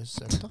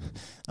Allboys-økta.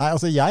 Nei,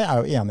 altså jeg er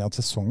jo enig i at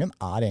sesongen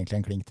er egentlig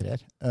en klink 3.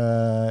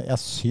 Jeg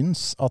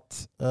synes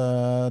at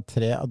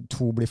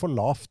 2 blir for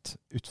lavt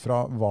ut fra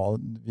hva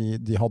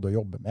de hadde å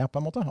jobbe med,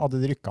 på en måte. Hadde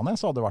de rykket ned,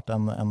 så hadde det vært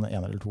en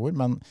 1 eller 2,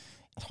 men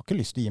jeg har ikke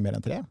lyst til å gi mer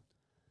enn 3.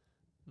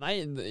 Nei,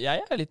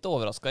 jeg er litt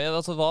overrasket.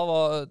 Altså, hva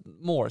var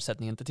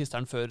målsetningen til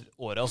Tisteren før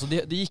året? Altså,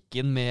 de gikk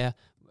inn med...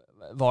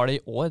 Var det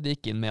i år de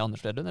gikk inn med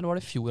Anders Ledlund, eller var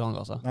det i fjor han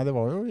ga seg? Nei, det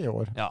var jo i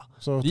år. Ja.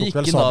 Så de tok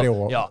vel Sabri i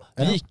år. Ja,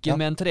 de gikk inn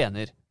med en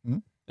trener,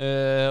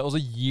 og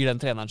så gir den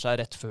treneren seg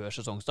rett før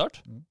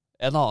sesongstart.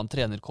 En annen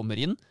trener kommer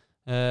inn,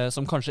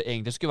 som kanskje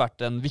egentlig skulle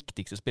vært den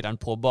viktigste spilleren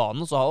på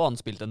banen, så har jo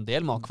han spilt en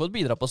del, men har ikke fått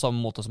bidra på samme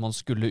måte som han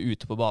skulle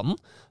ute på banen.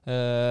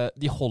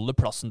 De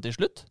holder plassen til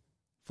slutt.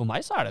 For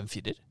meg så er det en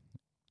 4.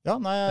 Ja,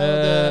 nei,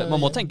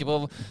 man må tenke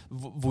på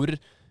hvor...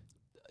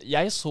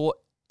 Jeg så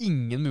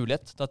ingen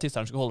mulighet til at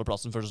Tisteren skulle holde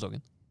plassen før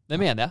sesongen. Det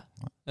mener jeg.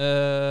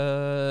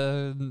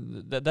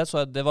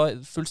 Det var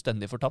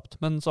fullstendig fortapt,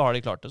 men så har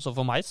de klart det. Så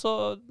for meg så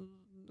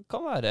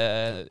kan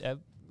være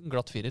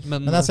glatt 4.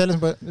 Men jeg ser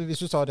liksom på, hvis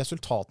du tar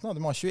resultatene,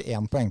 de har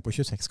 21 poeng på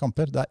 26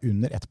 kamper. Det er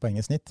under 1 poeng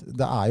i snitt.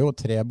 Det er jo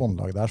 3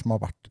 båndlag der som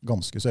har vært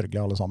ganske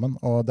sørgelige alle sammen.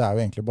 Og det er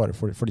jo egentlig bare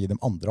fordi de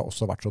andre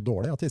også har vært så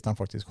dårlige at Tisteren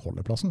faktisk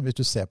holder plassen. Hvis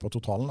du ser på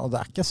totalen, og det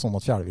er ikke sånn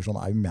at 4.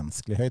 divisjon er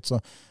umenneskelig høyt, så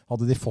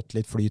hadde de fått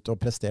litt flyt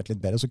og prestert litt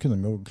bedre, så kunne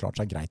de jo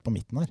klart seg greit på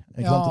midten her.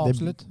 Ikke sant?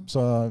 Absolutt.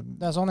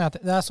 Det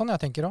er sånn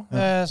jeg tenker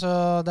også. Så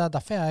det er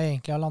derfor jeg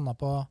egentlig har landet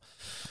på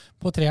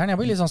 3'eren. Jeg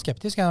blir litt sånn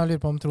skeptisk. Jeg lurer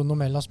på om Trond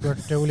Nomell har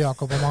spurt Ole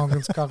Jakob om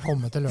han skal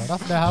komme til lørdag.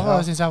 Det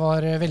her synes jeg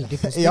var veldig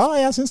positivt. Ja,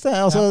 jeg synes det.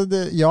 Altså,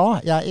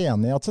 jeg er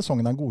enig i at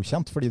sesongen er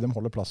godkjent fordi de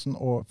holder plassen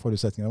og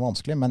forutsetningene er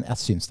vanskelig, men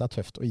jeg synes det er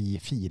tøft å gi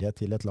 4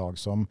 til et lag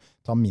som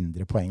tar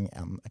mindre poeng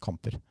enn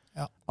kamper.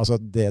 Ja. Altså,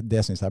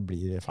 det synes jeg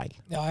blir feil.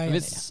 Ja,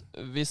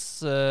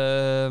 hvis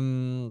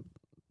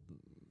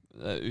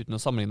uten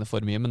å sammenligne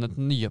for mye, men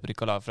et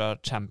nyopprykket lag fra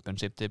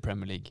Championship til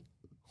Premier League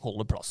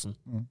holder plassen.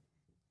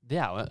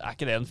 Er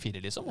ikke det en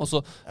 4, liksom? Også,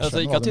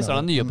 ikke at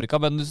Tisteren er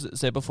nyopprykket, men du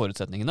ser på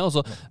forutsetningene. Og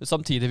så,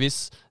 samtidig hvis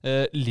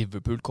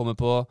Liverpool kommer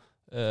på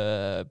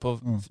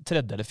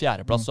 3. eller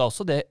 4. plass, så er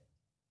også det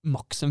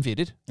maks en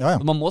 4. Ja.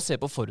 Man må se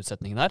på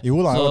forutsetningene her.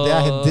 Jo da, så,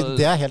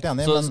 det er jeg helt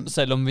enig i. Så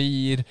selv om vi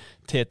gir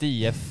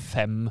TTIF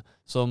 5,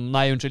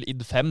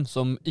 ID 5,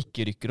 som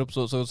ikke rykker opp,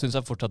 så synes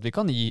jeg fortsatt vi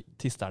kan gi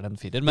Tisteren en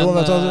 4. Men,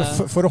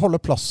 for å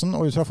holde plassen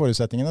og ut fra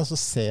forutsetningene, så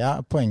ser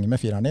jeg poenget med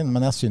 4'eren din,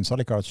 men jeg synes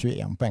allikevel at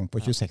 21 poeng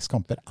på 26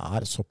 kamper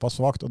er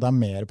såpass svagt, og det er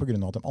mer på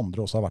grunn av at de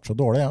andre også har vært så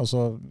dårlige, og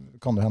så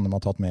kan det hende de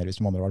har tatt mer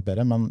hvis de andre har vært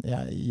bedre, men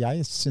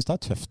jeg synes det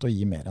er tøft å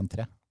gi mer enn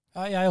 3.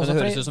 Ja, men det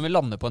høres ut som vi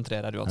lander på en 3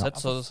 her uansett,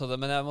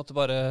 men jeg måtte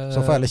bare...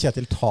 Så får heller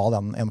Kjetil ta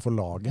en for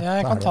laget. Ja,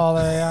 jeg kan ta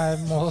det, jeg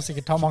må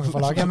sikkert ta mange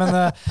for laget, men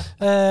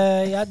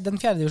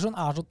den 4. divisjonen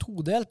er så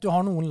todelt. Du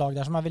har noen lag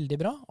der som er veldig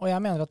bra, og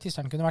jeg mener at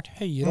Tisteren kunne vært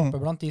høyere oppe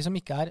blant de som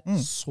ikke er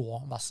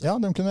så vasse. Ja,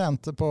 de kunne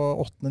endt på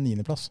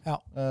 8.-9. plass. Ja.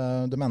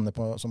 De ender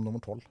på som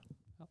nummer 12.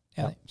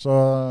 Ja. Så,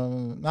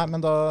 nei,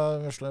 men da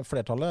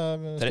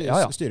flertallet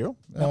styrer jo.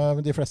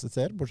 De fleste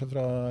steder, bortsett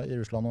fra i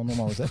Russland og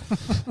noen andre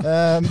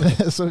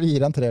steder. Så vi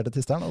gir en 3 til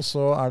Tisteren, og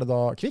så er det da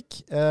Kvikk.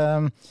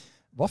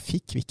 Hva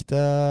fikk Kvik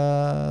til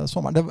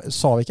sommeren? Det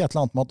sa vi ikke et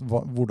eller annet med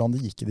at hvordan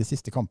det gikk i de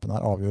siste kampene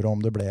her avgjorde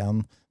om det ble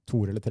en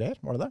 2 eller 3,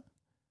 var det det?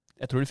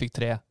 Jeg tror de fikk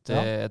 3.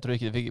 Jeg tror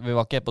ikke vi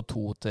var ikke på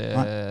 2,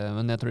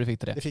 men jeg tror de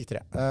fikk 3. De fikk 3.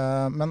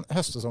 Men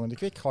høstsesongen til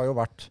Kvik har jo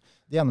vært,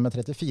 de ender med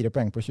 34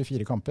 poeng på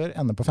 24 kamper,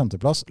 ender på 5.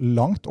 plass,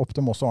 langt opp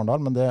til Moss og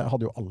Arendal, men det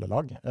hadde jo alle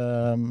lag.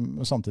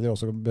 Samtidig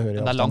også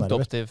behørig. Men det er langt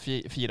opp til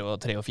 4 og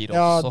 3 og 4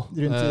 ja, også.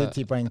 Ja, rundt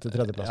 10 poeng til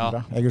 3.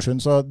 plassen, ja.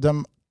 Egersund. Så det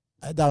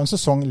er jo en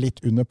sesong litt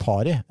under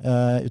pari,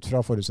 ut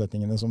fra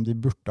forutsetningene som de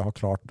burde ha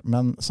klart,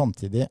 men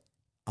samtidig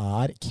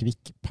er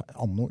Kvik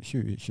anno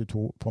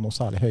 2022 på noe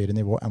særlig høyere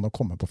nivå enn å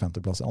komme på 5.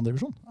 plass i andre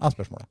divisjon, er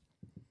spørsmålet.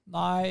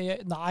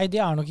 Nei, de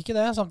er nok ikke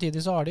det.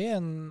 Samtidig så har de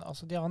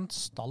en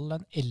stall,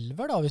 en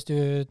 11 da, hvis du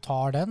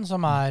tar den,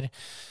 som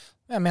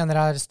jeg mener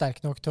er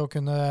sterk nok til å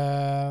kunne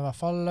i hvert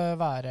fall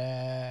være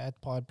et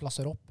par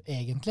plasser opp,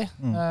 egentlig.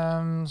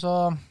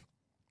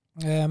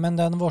 Men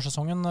den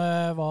vårsesongen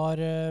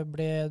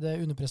ble det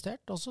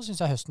underprestert, og så synes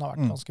jeg høsten har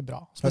vært ganske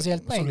bra.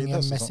 Spesielt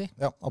poengmessig.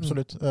 Ja,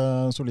 absolutt.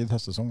 Solid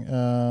høstsesong.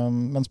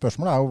 Men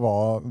spørsmålet er jo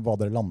hva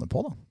dere lander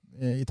på da,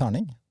 i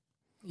terning.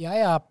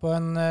 Jeg er på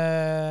en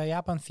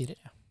 4.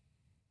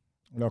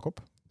 Jakob?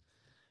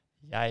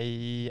 Jeg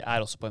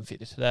er også på en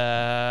 4. Det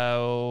er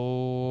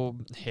jo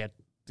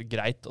helt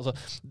greit. Altså,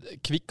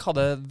 Kvik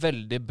hadde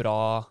veldig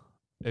bra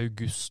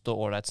august og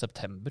ålreit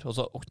september. Og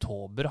så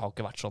oktober har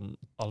ikke vært sånn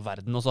all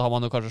verden. Og så har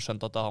man jo kanskje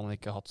skjønt at da har man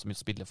ikke hatt så mye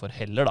spille for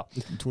heller, da.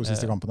 De 2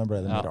 siste kampene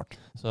ble det mye rart.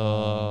 Så,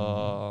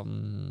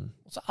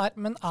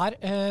 men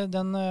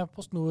den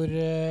Post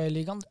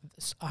Nord-ligaen,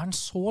 er den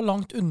så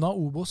langt unna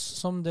Obos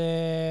som det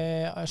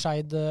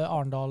Skeid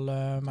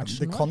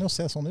Arendal-matchen var? Det kan jo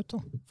se sånn ut,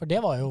 da. For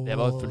det var jo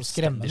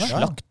skremmende.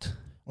 Slakt.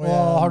 Og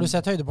har du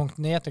sett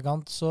høydepunktene i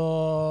etterkant, så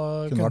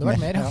kunne det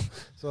vært mer. Ja.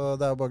 Så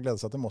det er jo bare å glede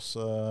seg til Moss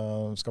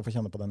skal få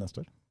kjenne på det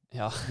neste år.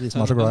 Ja. Vi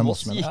som er så glad i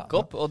Moss. Moss gikk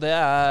opp, og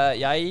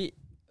jeg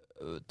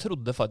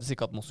trodde faktisk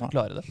ikke at Moss skulle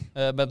klare det.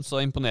 Men så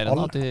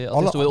imponerende at de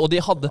stod. Og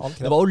det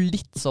var jo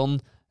litt sånn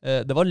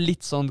det var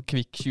litt sånn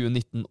Kvik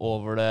 2019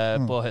 over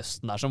det på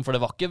høsten der, for det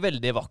var ikke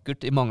veldig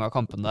vakkert i mange av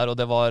kampene der, og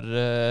det var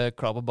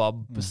klabb og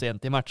babb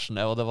sent i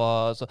matchene, og det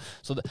var, så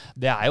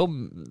det er jo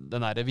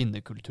den der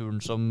vinnerkulturen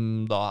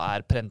som da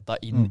er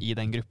prentet inn i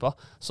den gruppa,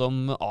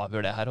 som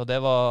avgjør det her, og det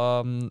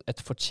var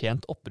et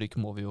fortjent opprykk,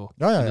 må vi jo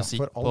kunne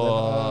si på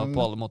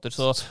alle måter.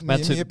 Så,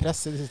 mye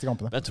press i de siste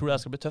kampene. Jeg tror det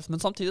skal bli tøft,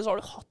 men samtidig så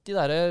har du hatt de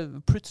der,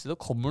 plutselig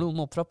kommer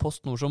noen opp fra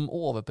Post Nord som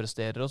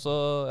overpresterer, og så,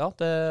 ja,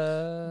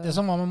 det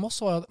som var med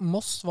Moss var at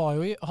Moss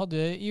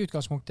hadde i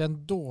utgangspunktet en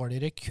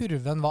dårligere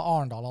kurve enn hva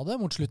Arendal hadde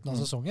mot slutten av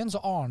sesongen.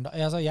 Så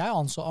jeg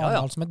anså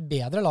Arendal som et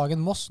bedre lag enn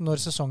Moss når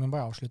sesongen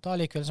ble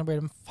avsluttet. Likevel så ble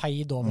de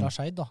feid over av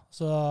Skeid, da.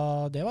 Så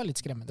det var litt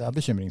skremmende. Det er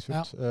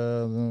bekymringsfullt. Ja.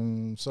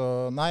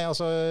 Så nei,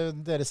 altså,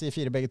 dere sier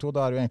 4 begge to,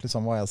 da er det jo egentlig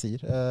samme hva jeg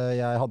sier.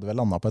 Jeg hadde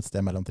vel landet på et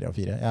sted mellom 3 og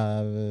 4.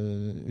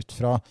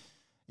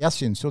 Jeg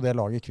synes jo det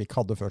laget Kvik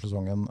hadde før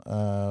sesongen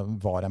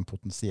var en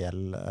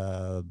potensiell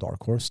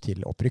dark horse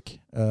til opprykk,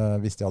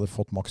 hvis de hadde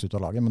fått maks ut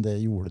av laget, men det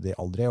gjorde de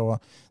aldri. Og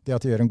det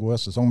at de gjør en god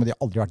høstsesong, men de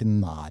har aldri vært i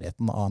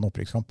nærheten av en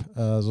opprykkskamp.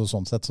 Så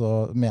sånn sett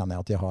så mener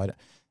jeg at de har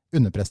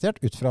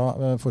underprestert ut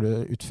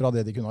fra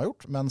det de kunne ha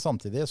gjort, men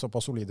samtidig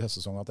såpass solid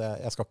høstsesong at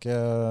jeg skal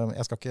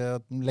ikke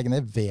legge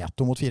ned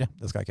veto mot 4.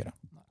 Det skal jeg ikke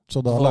gjøre. Så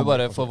da får vi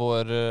bare for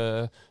vår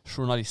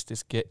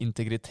journalistiske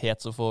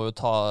integritet så får vi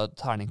ta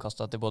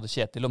terningkastet til både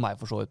Kjetil og meg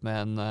for så vidt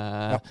med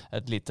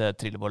et lite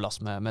trillebårlass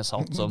med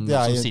salt som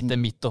sitter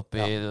midt oppi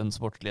den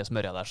sportlige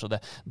smørja der, så det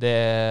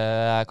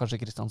er kanskje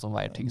Kristian som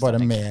veier ting. Bare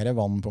mer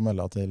vann på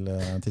mølla til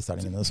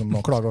tisterningene som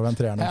må klage over en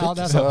treerne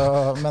fikk.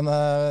 Men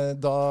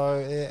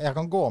jeg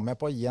kan gå med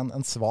på å gi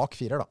en svak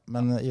 4 da,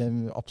 men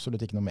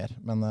absolutt ikke noe mer.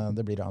 Men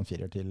det blir da en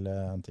 4 til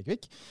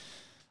Kvik.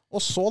 Og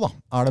så da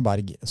er det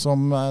Berg,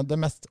 som det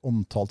mest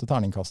omtalte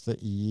terningkastet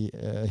i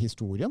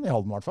historien, i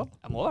Halden i hvert fall.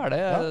 Det må være det,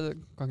 jeg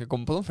kan ikke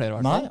komme på noen flere i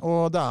hvert fall. Nei,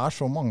 og det er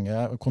så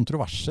mange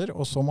kontroverser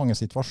og så mange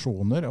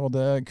situasjoner, og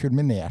det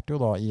kulminerte jo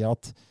da i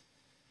at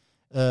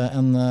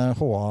en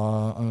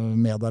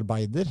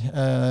HA-medarbeider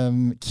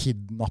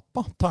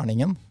kidnappet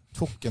terningen,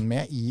 tok den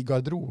med i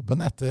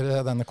garderoben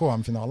etter denne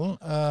KM-finalen,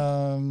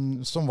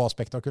 som var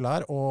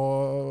spektakulær,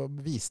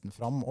 og viste den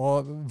fram.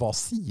 Og hva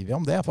sier vi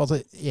om det? For altså,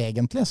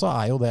 egentlig så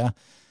er jo det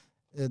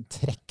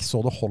trekk så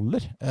det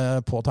holder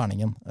på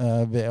terningen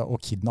ved å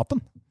kidnappe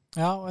den.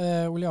 Ja,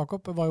 Ole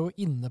Jakob var jo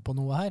inne på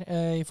noe her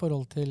i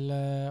forhold til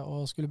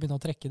å skulle begynne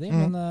å trekke de,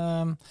 men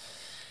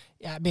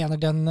jeg mener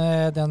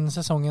den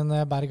sesongen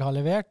Berg har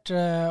levert,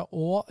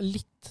 og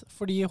litt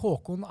fordi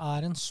Håkon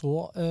er en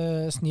så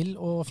snill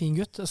og fin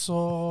gutt, så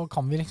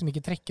kan vi liksom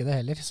ikke trekke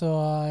det heller. Så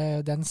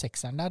den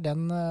 6-eren der,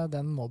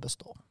 den må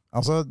bestå.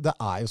 Altså, det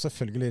er jo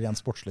selvfølgelig rent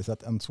sportslig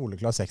sett en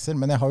soleklar 6-er,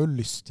 men jeg har jo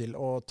lyst til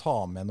å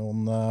ta med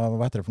noen,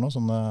 hva heter det for noe,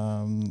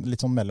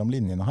 litt sånn mellom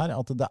linjene her,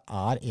 at det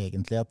er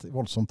egentlig et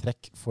voldsomt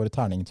trekk for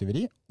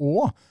terningtyveri,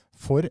 og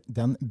for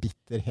den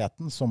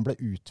bitterheten som ble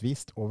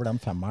utvist over den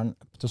femmeren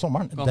til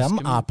sommeren. Ganske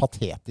Den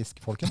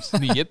patetisk, folkens.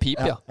 Mye pip,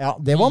 ja. Ja,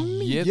 det var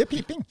mye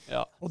piping.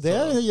 Ja, og det,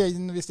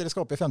 hvis dere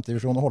skal opp i 5.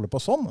 divisjon og holde på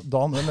sånn,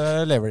 da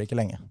lever dere ikke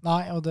lenge.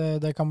 Nei, og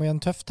det kan bli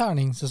en tøff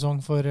terningssesong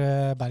for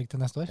Berg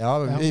til neste år. Ja,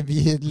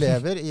 vi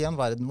lever i en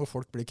verden hvor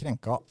folk blir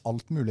krenka av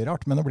alt mulig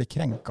rart, men å bli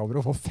krenka over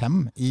å få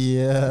 5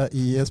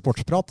 i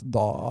sportsprat,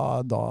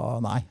 da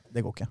nei,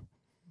 det går ikke.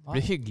 Det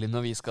blir hyggelig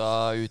når vi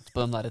skal ut på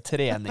den der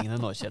treningene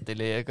nå,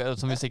 Kjetil,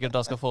 som vi sikkert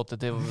da skal få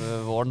til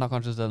våren, da,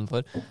 kanskje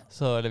stedenfor,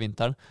 eller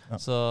vinteren. Ja.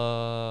 Så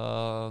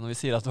når vi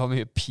sier at det var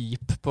mye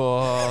pip på...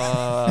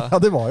 Ja,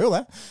 det var jo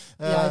det.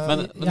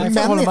 Jeg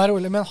får holde meg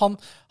rolig, men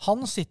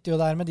han sitter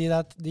jo der med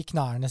de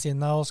knærne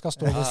sine og skal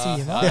stå ved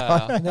siden av.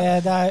 Ja.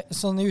 Det er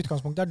sånn i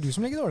utgangspunktet er du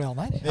som ligger dårlig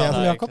an her.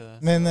 Ja,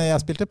 men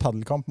jeg spilte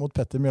paddelkamp mot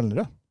Petter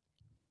Mjølnerød.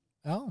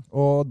 Ja.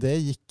 Og det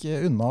gikk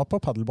unna på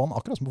paddelbanen,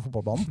 akkurat som på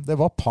fotballbanen. Det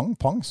var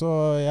pang, så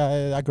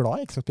jeg er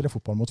glad jeg ikke skal spille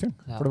fotball mot fyren.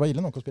 Ja. For det var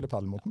ille nok å spille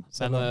paddel mot den.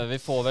 Men vi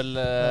får vel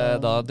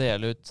da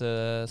dele ut,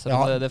 selv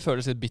om det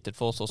føles litt bittert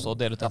for oss også å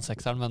dele ut den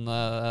sekseren, men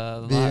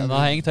den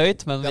har hengt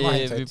høyt, men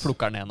vi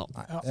plukker den ned nå.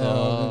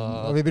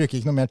 Og vi bruker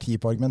ikke noe mer tid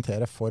på å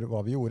argumentere for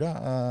hva vi gjorde.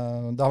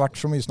 Det har vært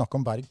så mye snakk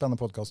om Berg på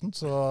denne podcasten,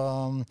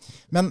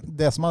 men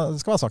det som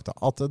skal være sagt da,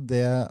 at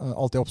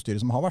alt det oppstyret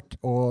som har vært,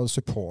 og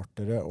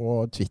supportere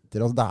og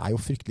Twitter, det er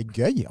jo fryktelig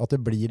gøy at det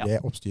blir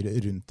det oppstyret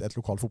rundt et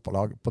lokalt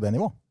fotballag på det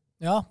nivået.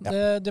 Ja,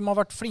 de har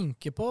vært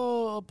flinke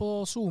på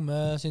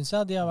Zoome, synes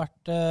jeg. De har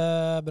vært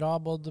bra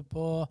både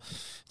på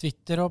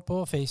Twitter og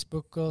på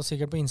Facebook, og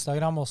sikkert på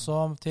Instagram også,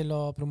 til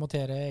å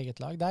promotere eget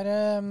lag.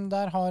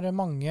 Der har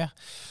mange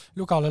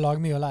lokale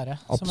lag mye å lære.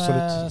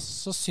 Absolutt.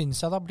 Så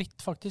synes jeg det har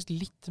blitt faktisk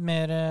litt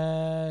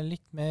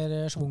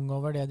mer svung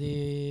over det de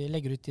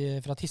legger ut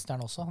fra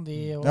tisteren også.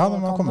 De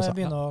kan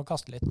begynne å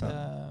kaste litt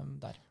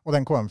der. Og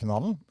den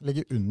KM-finalen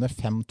ligger under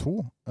 5-2.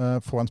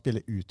 Få en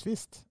spiller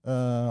utvist,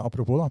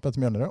 apropos da,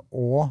 Petter Mjølnerød,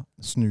 og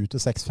snu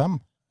til 6-5.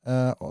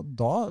 Og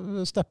da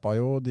steppa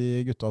jo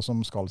de gutta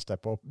som skal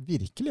steppe opp,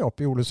 virkelig opp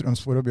i Ole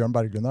Strømsford og Bjørn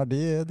Berglund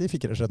her. De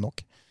fikk rett og slett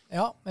nok.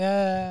 Ja,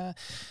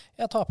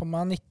 jeg tar på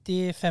meg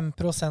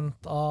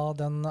 95% av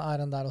den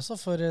æren der også,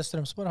 for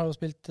Strømsborg har jo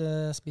spilt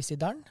spiss i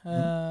Dern,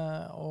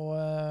 og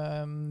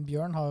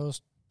Bjørn har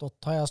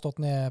jeg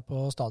stått nede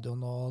på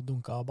stadion og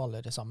dunket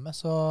baller sammen med,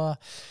 så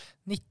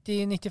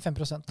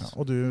 90-95%. Ja,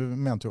 og du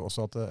mente jo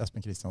også at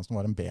Espen Kristiansen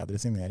var en bedre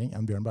signering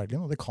enn Bjørn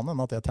Berglund, og det kan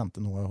hende at det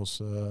tente noe hos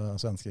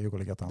svenske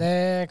kollegaer.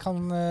 Det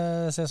kan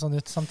se sånn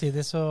ut.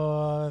 Samtidig så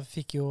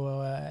ble jo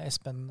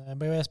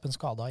Espen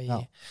skadet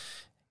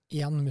i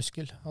en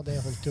muskel, og det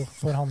holdt jo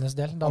for hans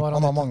del.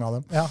 Han har mange av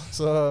dem. Ja.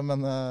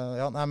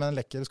 Men en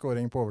lekker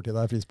scoring på overtid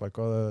der, frispark.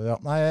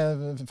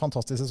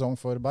 Fantastisk sesong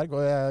for Berg,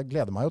 og jeg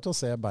gleder meg jo til å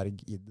se Berg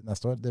i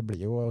neste år. Det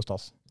blir jo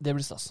stas. Det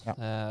blir stas. Ja.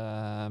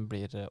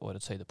 Blir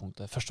årets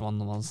høydepunkt.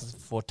 Førstemann når man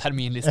får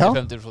terminliste i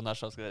 5. divisjon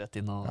der, så skal det rett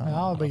inn.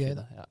 Det blir gøy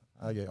det. Ja.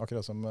 Det er gøy,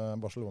 akkurat som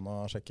Barcelona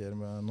sjekker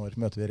når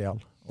møter vi Real.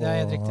 Det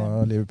er helt riktig.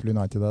 Og Liverpool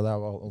United, det er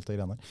jo alt det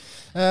greiene.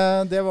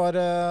 Det var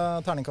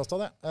terningkast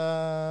av det.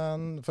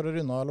 For å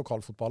runde av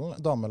lokalfotballen,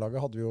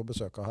 damelaget hadde vi jo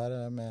besøk av her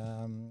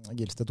med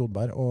Gilstedt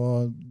Odberg,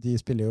 og de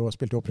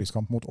spilte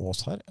opprykkskamp mot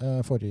Ås her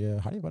forrige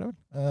helg, var det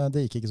vel?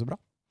 Det gikk ikke så bra.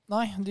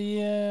 Nei, de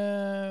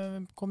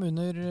kom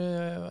under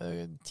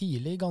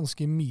tidlig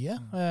ganske mye.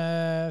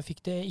 Fikk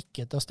det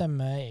ikke til å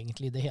stemme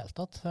egentlig i det hele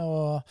tatt,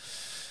 og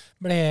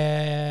ble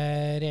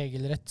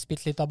regelrett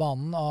spilt litt av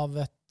banen av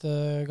et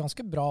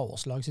ganske bra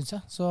Åslag, synes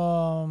jeg.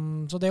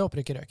 Så det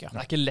opprykket røk, ja.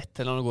 Det er ikke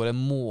lett når det går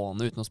en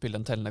måned uten å spille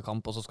en tellende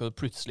kamp, og så skal du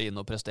plutselig inn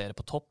og prestere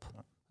på topp.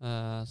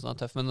 Så det er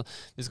tøft, men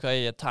vi skal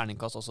gi et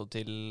terningkast også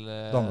til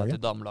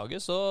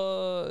damelaget, så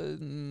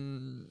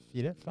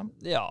 4-5?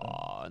 Ja,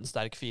 en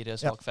sterk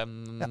 4, svak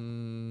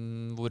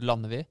 5. Hvor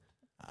lander vi?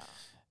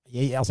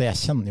 Jeg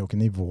kjenner jo ikke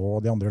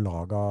nivået de andre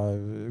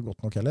lagene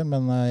godt nok heller,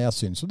 men jeg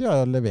synes jo de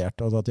har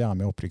levert og at de er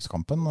med i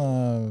opprykkskampen.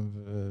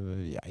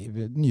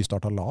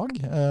 Nystartet lag,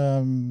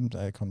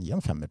 jeg kan gi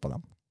en 5 på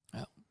den.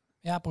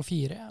 Jeg er på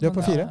 4. Du er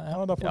på 4? Ja,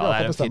 det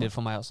er en 4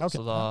 for meg også, okay.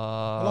 Så da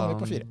er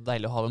det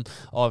deilig å ha den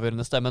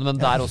avgjørende stemmen. Men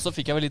der også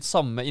fikk jeg vel litt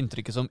samme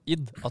inntrykket som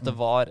Id, at det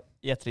var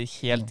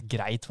helt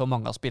greit for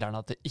mange av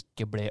spillerne at det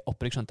ikke ble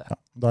opprykk, skjønte jeg.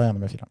 Ja, da er jeg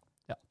enig med 4.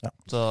 Ja.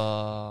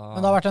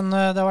 Men det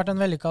har vært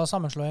en vellykket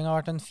sammenslåing, det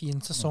har vært en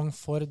fin sesong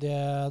for det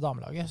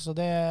damelaget, så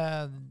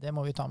det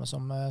må vi ta med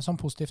som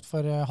positivt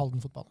for Halden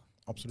fotball.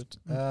 Absolutt.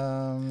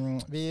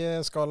 Vi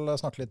skal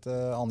snakke litt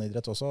annen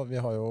idrett også.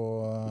 Vi har jo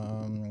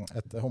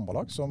et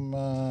håndballag som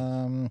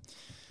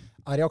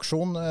er i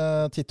aksjon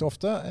titt og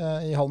ofte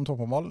i Halden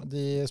Topphåndball.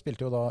 De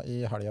spilte jo da i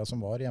helga som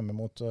var hjemme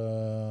mot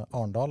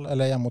Arendal,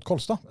 eller hjemme mot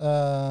Kolstad.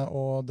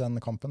 Og den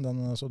kampen,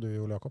 den så du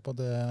jo, Jakob,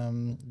 og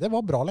det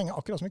var bra lenge,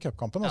 akkurat som i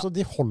cupkampen. Altså,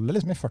 de holder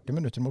liksom i 40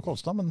 minutter mot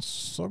Kolstad, men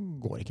så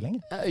går det ikke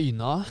lenger. Jeg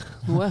øyna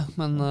noe,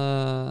 men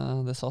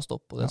det sa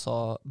stopp, og det sa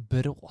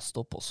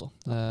bråstopp også.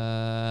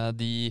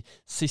 De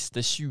siste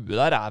 20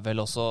 der er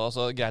vel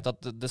også greit at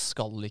det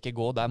skal ikke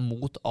gå, det er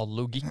mot all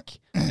logikk.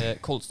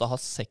 Kolstad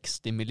har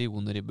 60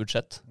 millioner i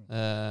budsjett.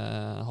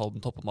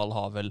 Halden Topphåndball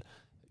har vel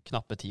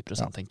knappe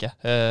 10%, tenker jeg.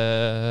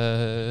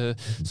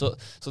 Så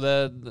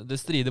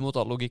det strider mot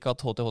all logikk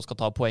at HTH skal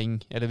ta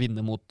poeng eller vinne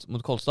mot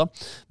Kolstad.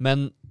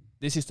 Men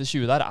de siste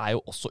 20 der er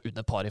jo også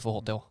under pari for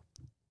HTH.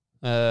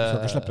 Du skal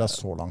ikke slippe deg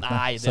så langt nå,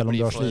 selv om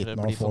du har sliten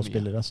av å få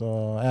spillere. Så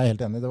jeg er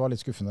helt enig, det var litt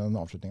skuffende den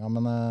avslutningen.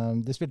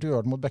 Men de spilte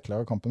uavgjort mot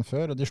Bekkelaget kampen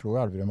før, og de slo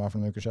Elverum her for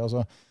noen uker siden.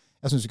 Så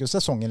jeg synes ikke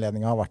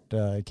sesonginnledningen har vært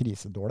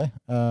krisedårlig.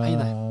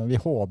 Vi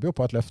håper jo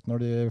på et løft når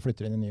de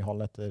flytter inn i ny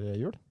hall etter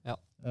jul.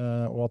 Ja.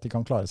 Og at de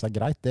kan klare seg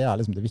greit, det er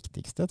liksom det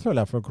viktigste,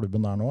 føler jeg, for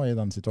klubben der nå, i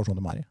den situasjonen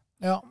de er i.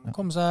 Ja,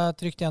 komme seg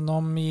trygt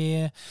gjennom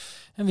i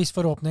en viss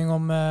forhåpning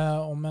om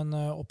en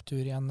opptur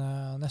igjen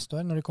neste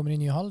år. Når de kommer i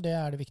ny hall, det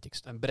er det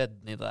viktigste. Den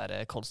bredden i det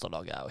der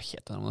Kolstad-laget er jo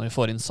helt enorm. Når de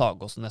får inn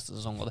Sagåsen neste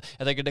sesong.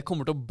 Jeg tenker det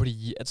kommer til å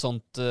bli et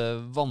sånt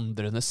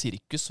vandrende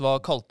sirkus. Hva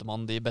kalte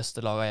man de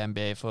beste lagene i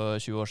NBA for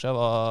 20 år siden?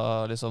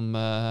 Var liksom,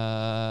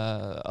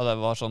 det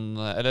var sånn,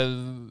 eller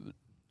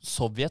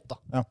Sovjet da,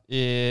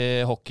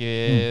 i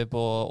hockey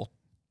på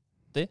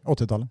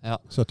 80-tallet, ja.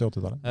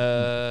 70-80-tallet.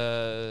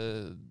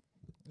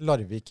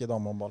 Larvik i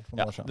damehåndball.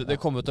 Det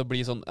kommer til å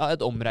bli sånn,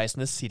 et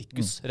omreisende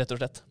sirkus, rett og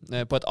slett.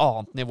 På et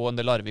annet nivå enn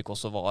det Larvik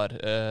også var.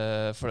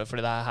 Fordi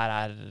det her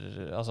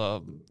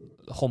altså,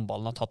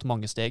 håndballen har tatt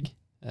mange steg.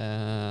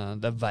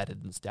 Det er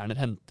verdensstjerner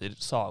henter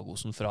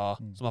Sagosen fra,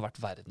 som har vært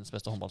verdens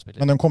beste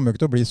håndballspiller. Men den kommer jo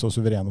ikke til å bli så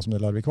suverene som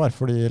det Larvik var,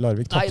 fordi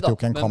Larvik tapte jo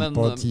ikke en kamp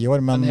på 10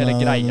 år, men hele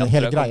greia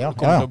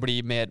kommer til å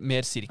bli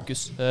mer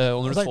sirkus.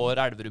 Og når du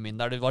får Elverum inn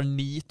der, det var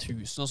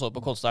 9000 og så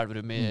på Kolstad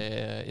Elverum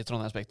i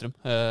Trondheim Spektrum.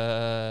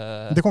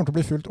 Det kommer til å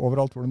bli fullt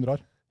overalt hvor de drar.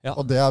 Ja.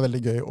 Og det er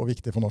veldig gøy og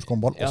viktig for norsk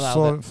håndball,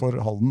 også for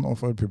Halden og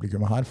for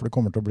publikummet her, for det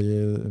kommer til å bli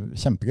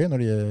kjempegøy når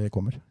de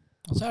kommer.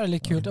 Og så er det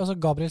litt kult, altså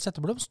Gabriel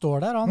Setterblom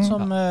står der, han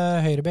som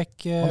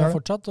høyrebekk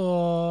fortsatt.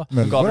 Og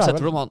Gabriel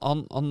Setterblom,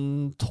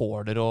 han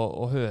tåler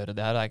å høre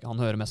det her, han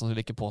hører mest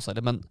sannsynlig ikke på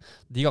seg, men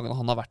de gangene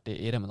han har vært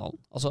i Remmedalen,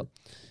 altså,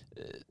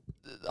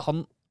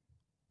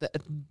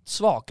 et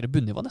svakere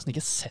bunnivå nesten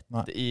ikke sett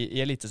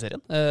i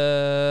Eliteserien.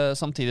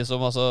 Samtidig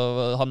som altså,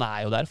 han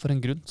er jo der for en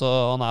grunn, så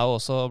han er jo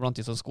også blant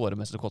de som scorer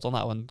mest i Kolstad.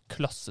 Han er jo en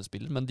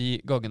klassespiller, men de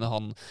gangene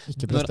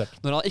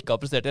når han ikke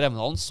har prestert i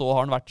Remmedalen, så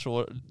har han vært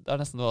så, det er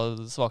nesten noe av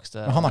det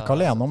svakeste. Men han er ikke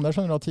alene om det,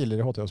 skjønner du, av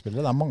tidligere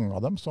HTH-spillere. Det er mange av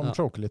dem som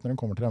choker litt når de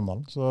kommer til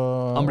Remmedalen. Så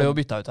han ble jo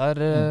byttet ut her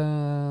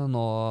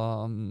nå,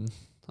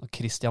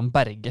 Christian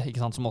Berge,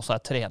 ikke sant, som også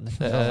er trener.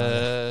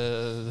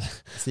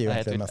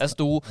 Jeg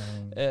sto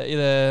i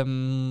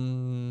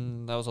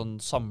det er jo sånn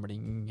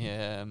samling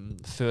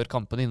før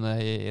kampen inne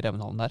i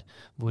Remmedalen der,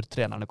 hvor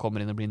trenerne kommer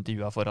inn og blir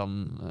intervjuet foran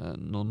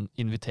noen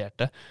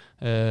inviterte.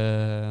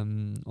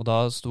 Og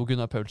da sto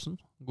Gunnar Paulsen,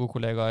 god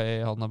kollega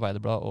i Halden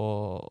Arbeiderblad,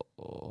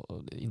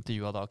 og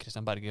intervjuet da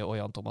Christian Berge og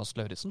Jan Thomas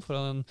Lauritzen for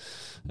en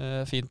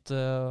fint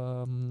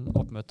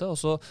oppmøte. Og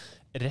så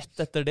rett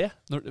etter det,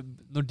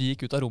 når de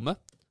gikk ut av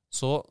rommet,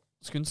 så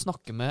skulle hun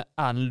snakke med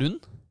Erlend Lund,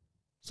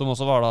 som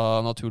også var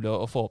da naturlig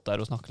å få opp der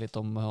og snakke litt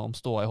om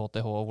ståa i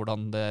HTH og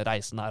hvordan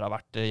reisen her har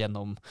vært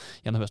gjennom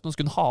høsten. Og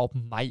skulle hun ha opp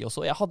meg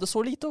også. Jeg hadde så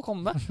lite å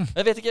komme med.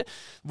 Jeg vet ikke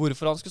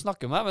hvorfor han skulle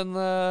snakke med meg, men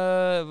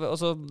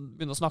også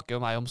begynne å snakke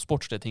med meg om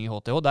sportslige ting i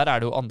HTH. Der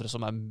er det jo andre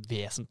som er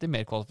vesentlig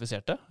mer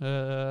kvalifiserte.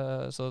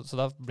 Så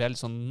da ble jeg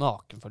litt sånn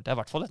nakenfølt. I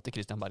hvert fall etter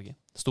Christian Berge.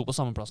 Sto på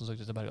samme plassen som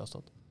Christian Berge har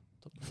stått.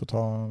 Du får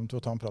ta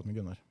en prat med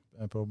Gunnar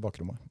på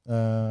bakrommet.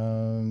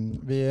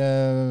 Vi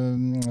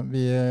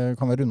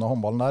kan vel runde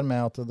håndballen der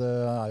med at det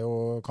er jo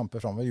kamper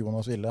fremover.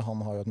 Jonas Ville,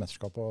 han har jo et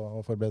mesterskap å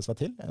forberede seg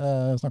til.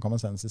 Snakket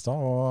med senest i stad,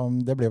 og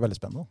det blir jo veldig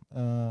spennende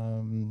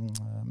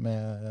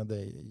med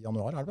det i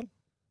januar, er det vel?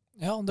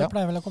 Ja, det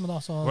pleier vel å komme da.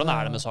 Så hvordan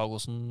er det med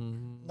Sagosen?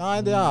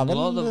 Nei, det er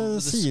vel,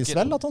 sies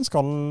vel at han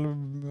skal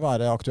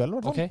være aktuell, i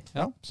hvert fall. Okay,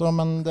 ja. Så,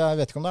 men jeg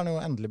vet ikke om det er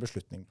noen endelig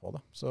beslutning på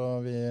det. Så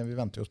vi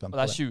venter jo spent på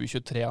det. Det er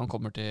 2023 han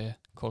kommer til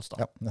Kolstad.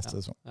 Ja, neste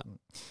sesong. Ja.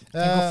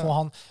 Tenk å få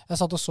han. Jeg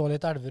satt og så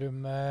litt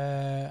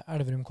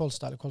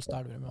Elverum-Kolstad, eller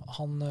Kolstad-Elverum.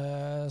 Han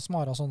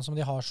Smara sånn som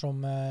de har som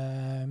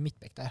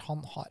midtbekk der, han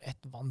har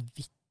et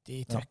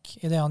vanvittig trøkk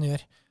i det han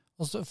gjør.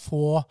 Og så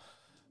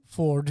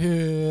får du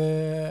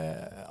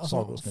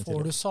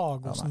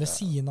Sagosen ved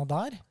siden av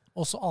der,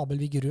 og så Abel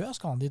Viggerød,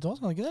 skal han dit også,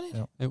 skal han ikke det, eller?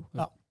 Jo.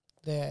 Ja,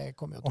 det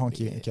kommer jo til å bli... Og han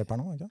keeper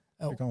nå, ikke?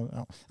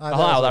 Nei,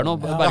 han er jo der nå,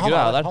 Bergerud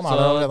er jo der.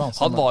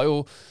 Han var jo,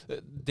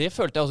 det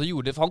følte jeg også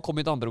gjorde, for han kom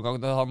i andre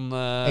omgang,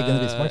 Eggen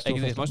Rismark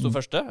sto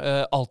første.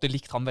 Alltid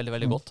likt han veldig,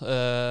 veldig godt.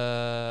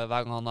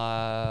 Hver gang jeg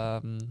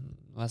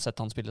har sett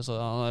han spille, så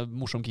han er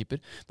morsom keeper.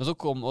 Men så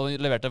kom og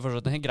leverte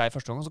en grei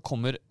første gang, så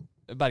kommer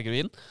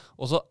Bergerud inn,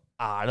 og så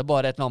er det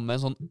bare et eller annet med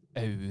en sånn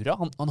aura.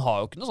 Han har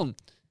jo ikke noe sånn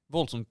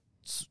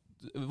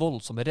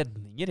voldsomme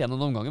redninger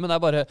gjennom omgangen, men det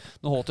er bare,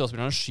 når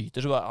HTH-spilleren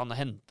skyter, så han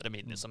henter det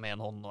middel som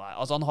en hånd.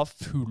 Altså han har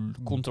full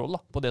kontroll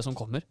på det som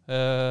kommer.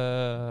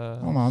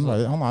 Han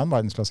er en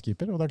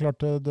verdensklassekeeper, og det er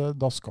klart,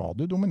 da skal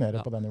du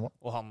dominere på det nivået.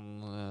 Og han,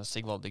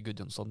 Sigvaldi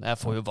Gudjonsson, jeg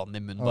får jo vann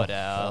i munnen bare.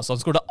 Altså,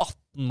 han skåret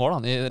mål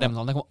han, i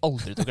Remdalen. Det kommer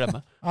aldri til å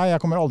glemme. Nei,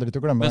 jeg kommer aldri til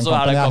å glemme Men den så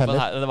kampen, er det jeg kampen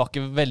heller. her. Det var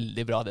ikke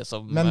veldig bra, det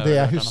som Men det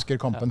jeg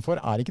husker kampen for,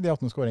 er ikke de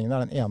 18 skåringene, det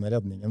er den ene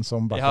redningen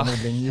som Bertrand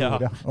Nordling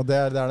gjorde. Og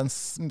det er den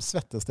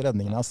svetteste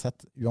redningen jeg har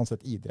sett,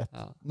 uansett idrett,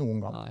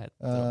 noen gang.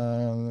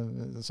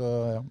 Så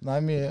ja,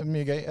 nei,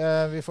 mye gøy.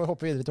 Vi får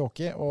hoppe videre til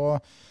hockey, og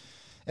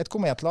et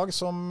kometlag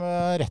som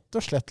rett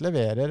og slett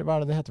leverer, hva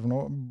er det heter for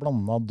noe,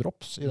 blandet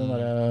drops i den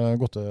der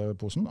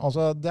godteposen.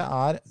 Altså, det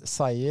er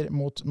seier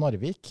mot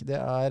Narvik, det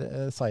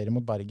er seier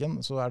mot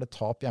Bergen, så er det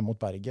tap hjemme mot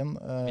Bergen,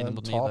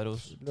 tap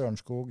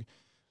Lørenskog,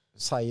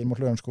 seier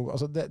mot Lørenskog.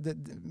 Altså,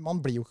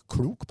 man blir jo ikke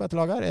klok på dette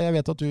laget her. Jeg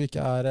vet at du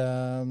ikke er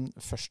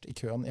først i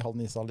køen i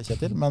Halden Ishall,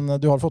 Kjetil, men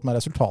du har fått med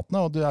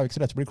resultatene, og det er jo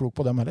ikke så lett å bli klok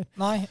på dem heller.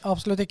 Nei,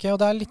 absolutt ikke,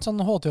 og det er litt sånn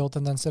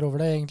HTH-tendenser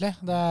over det, egentlig.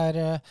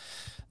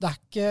 Det er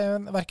ikke,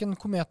 hverken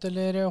Komet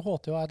eller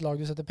HTH er et lag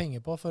du setter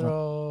penger på for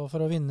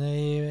å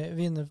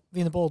vinne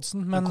på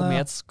oddsen. Men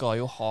Komet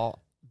skal jo ha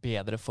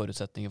bedre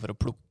forutsetninger for å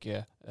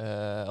plukke,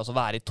 altså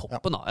være i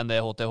toppen enn det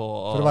HTH.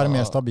 For å være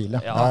mer stabile,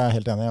 ja. Jeg er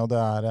helt enig. Og det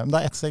er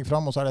ett steg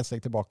fram, og så er det ett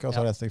steg tilbake, og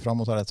så er det ett steg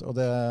fram, og så er det ett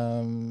steg.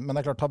 Men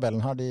det er klart,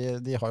 tabellen her,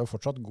 de har jo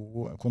fortsatt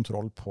god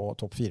kontroll på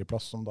topp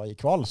 4-plass som da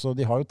gikk kval, så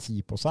de har jo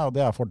tid på seg, og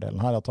det er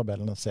fordelen her, at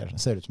tabellen ser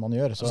ut som man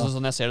gjør. Så. Altså,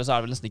 sånn jeg ser det, så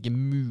er det vel nesten ikke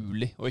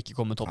mulig å ikke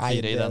komme topp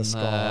 4 i den.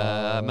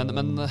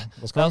 Men det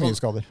skal være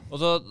mye skader. Og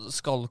så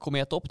skal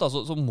Komet opp, da,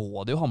 så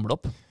må det jo hamle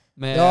opp.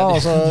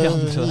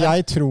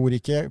 Jeg tror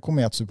ikke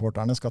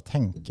Komet-supporterne skal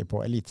tenke på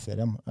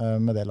Eliteserien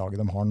med det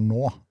laget de har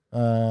nå.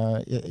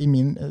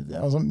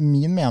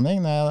 Min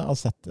mening, når jeg har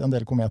sett en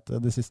del Komet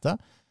det siste,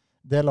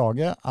 det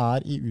laget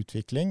er i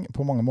utvikling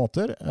på mange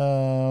måter.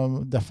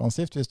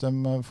 Defensivt, hvis de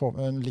får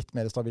en litt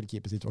mer stabil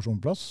keepersituasjon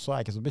på plass, så er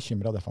jeg ikke så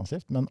bekymret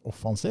defensivt, men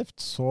offensivt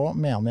så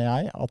mener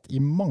jeg at i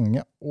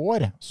mange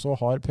år så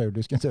har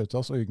Paulus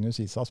Gentautas og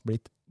Ugnius Isas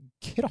blitt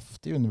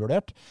kraftig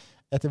undervurdert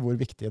etter hvor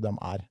viktige de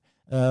er.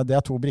 Det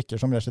er to brikker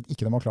som rett og slett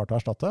ikke de har klart å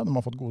erstatte. De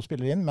har fått gode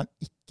spillere inn, men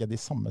ikke de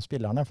samme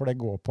spillerne, for det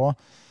går på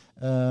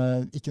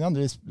ikke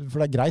nødvendigvis, for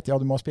det er greit, ja,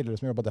 du må ha spillere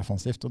som jobber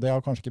defensivt, og det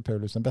har kanskje ikke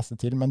Paulus den beste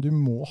til, men du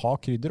må ha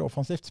krydder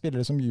offensivt,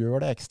 spillere som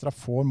gjør det ekstra,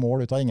 får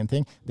mål ut av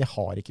ingenting. Det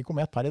har ikke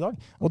Komet per i dag,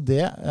 og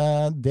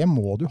det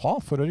må du ha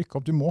for å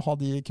rykke opp. Du må ha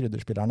de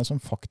krydderspillerne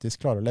som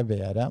faktisk klarer å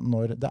levere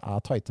når det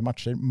er tighte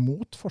matcher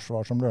mot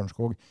forsvar som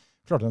Lørenskog.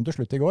 Klarte de til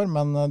slutt i går,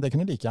 men det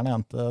kunne like gjerne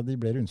endt, de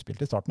ble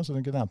rundspilt i starten, så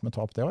de kunne endt med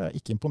tap det, og jeg er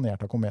ikke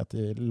imponert av Komet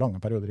i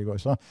lange perioder i går,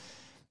 så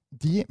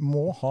de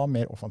må ha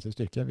mer offensiv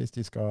styrke hvis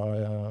de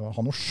skal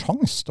ha noe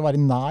sjans til å være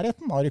i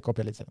nærheten av å rykke opp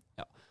i Eliteserien.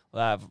 Ja,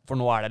 for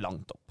nå er det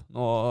langt opp.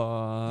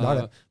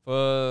 For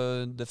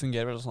det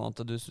fungerer vel sånn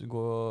at du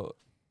går,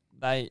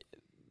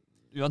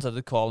 uansett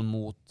et kval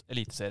mot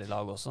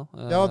eliteserielag også.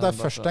 Ja, det er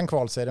først en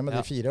kvalserie med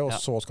de 4, og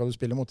så skal du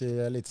spille mot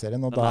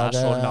eliteserien. Og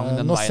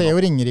nå ser jo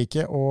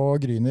Ringerike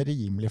og Gryner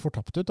rimelig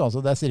fortapt ut.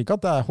 Altså, jeg sier ikke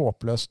at det er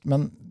håpløst,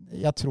 men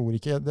jeg tror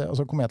ikke,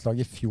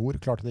 Kometlaget i fjor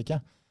klarte det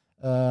ikke.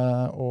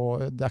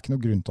 Og det er ikke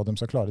noe grunn til at de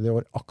skal klare det i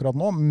år akkurat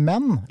nå,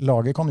 men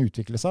laget kan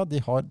utvikle seg.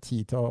 De har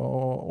tid til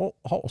å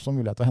ha også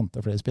mulighet til å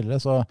hente flere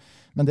spillere.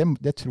 Men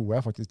det tror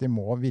jeg faktisk de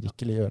må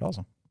virkelig gjøre,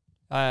 altså.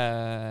 Jeg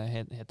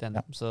er helt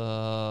enig. Så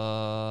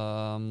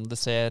det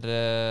ser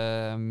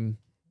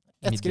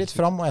ett skritt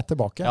fram og ett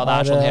tilbake. Ja, det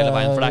er sånn hele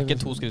veien, for det er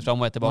ikke 2 skritt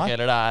fram og ett tilbake,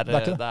 eller det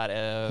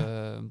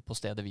er på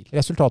stedet hvil.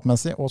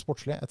 Resultatmessig og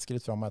sportslig, ett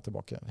skritt fram og ett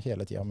tilbake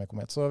hele tiden med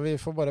Komet. Så vi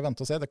får bare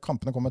vente og se.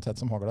 Kampene kommer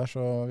tett som hagl der,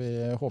 så vi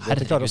håper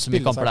at de klarer å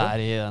spille seg på. Herregud, så mye kamper det er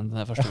i den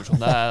første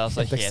divisjonen. Det er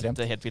altså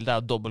helt vilt. Det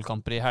er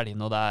dobbeltkamper i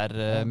helgen, og det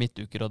er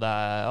midtuker, og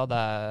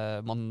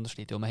man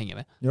sliter jo med å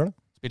henge med. Gjør det.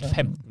 Spilt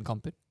 15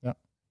 kamper. Ja.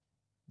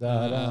 Det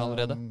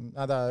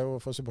er jo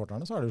for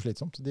supporterne så er det jo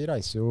slitsomt. De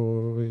reiser jo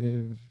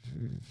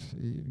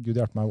Gud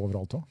hjelpe meg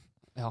overalt også.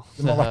 Ja.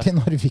 De har vært i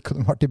Narvik, og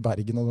de har vært i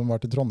Bergen, og de har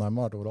vært i Trondheim,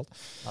 og vært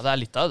overalt. Ja, det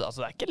er litt av det.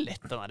 Altså, det er ikke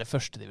lett den der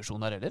første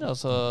divisjonen her heller.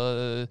 Altså,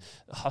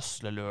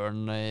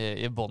 Hasleløren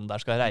i bånn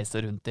der skal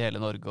reise rundt i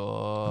hele Norge.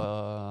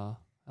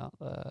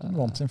 De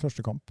vant sin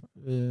første kamp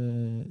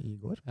i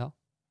går. Ja.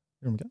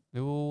 Gjorde de ikke?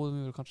 Jo, de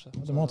gjorde kanskje.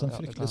 De har hatt en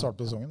fryktelig start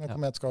på sesongen.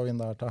 Komet skal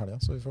inn der til helgen,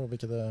 så vi får håpe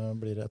ikke det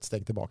blir et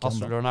steg tilbake.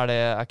 Hasleløren,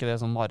 er ikke det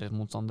som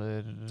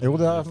marerittmotstander? Jo,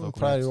 det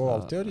pleier jo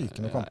alltid å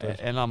ryke noen kamper. En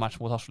eller annen match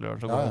mot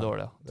Hasleløren, så går det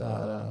dårlig. Det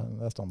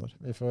er standard.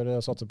 Vi får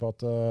satse på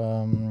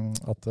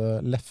at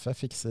Leffe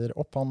fikser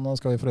opp. Han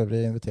skal vi for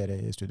øvrig invitere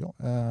i studio.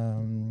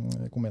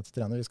 Komets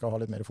trener, vi skal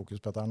ha litt mer fokus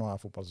på dette her. Nå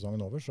er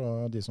fotballsesongen over,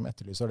 så de som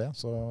etterlyser det,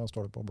 så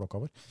står det på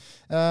blokka vår.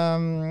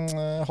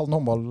 Halden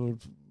håndball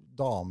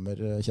damer,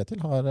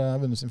 Kjetil, har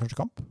vunnet sin første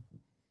kamp.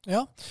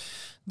 Ja,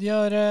 de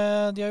har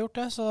gjort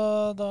det, så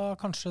da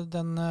kanskje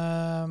den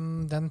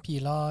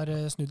pila har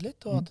snudd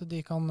litt, og at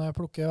de kan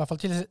plukke i hvert fall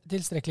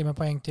tilstrekkelig med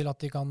poeng til at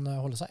de kan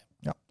holde seg.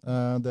 Ja,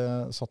 det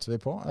satser vi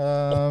på.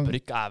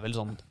 Opprykk er vel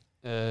sånn,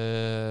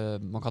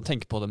 man kan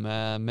tenke på det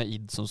med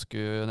Id som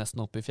skulle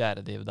nesten opp i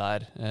 4. div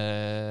der,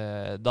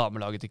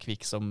 damelaget til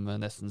Kvikk som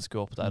nesten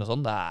skulle opp der og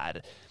sånn.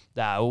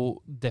 Det er jo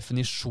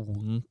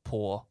definisjonen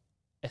på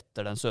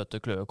etter den søte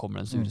kløe kommer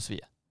den sure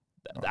svie.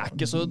 Det er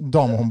ikke så...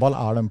 Damehåndball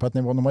den på et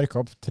nivå. Når man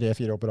rykker opp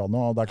 3-4 år på rad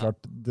nå, og det er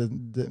klart,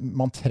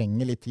 man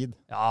trenger litt tid.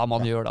 Ja,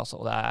 man gjør det altså.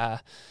 Det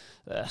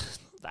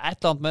er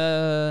et eller annet med,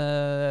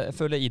 jeg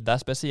føler Ida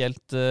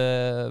spesielt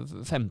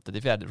 5.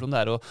 til 4. divisjon,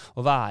 det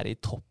å være i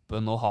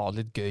toppen og ha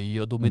litt gøy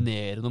og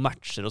dominere noen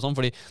matcher og sånn,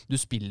 fordi du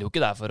spiller jo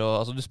ikke der for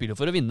du spiller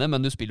for å vinne, men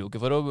du spiller jo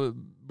ikke for å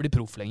bli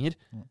proff lenger.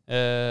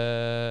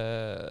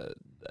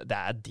 Det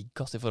er digg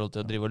i forhold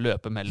til å drive og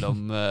løpe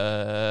mellom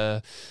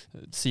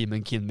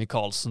Simen Kinn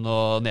Michaelsen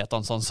og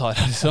Netan Sansara,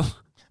 liksom.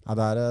 Ja,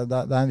 det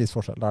er en viss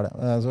forskjell, det er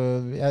det. Så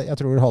jeg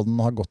tror Halden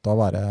har godt av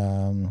å være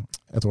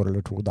et år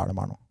eller 2 der de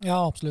nå. Ja,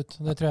 absolutt.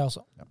 Det tror jeg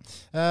også. Ja.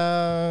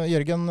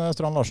 Jørgen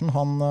Strand Larsen,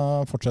 han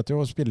fortsetter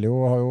jo,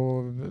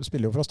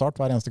 spiller jo fra start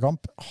hver eneste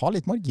kamp. Har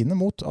litt marginer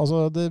mot.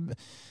 Altså,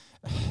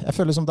 jeg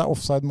føler som det er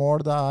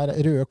offside-mål, det er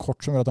røde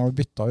kort som gjør at han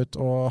blir byttet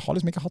ut, og har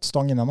liksom ikke hatt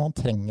stang inn ennå. Han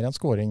trenger en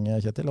scoring,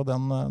 Kjetil, og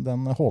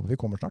den håper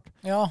vi kommer snart.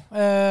 Ja,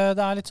 det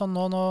er litt sånn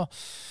nå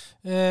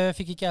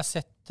fikk ikke jeg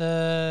sett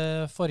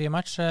forrige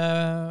match,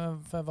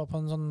 for jeg var på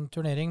en sånn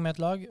turnering med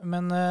et lag,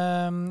 men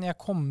jeg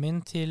kom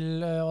inn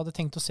til og hadde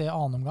tenkt å se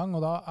annen omgang,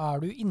 og da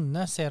du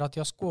inne, ser at de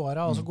har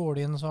scoret, og så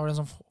går de inn, så har de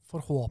en sånn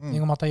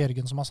forhåpning om at det er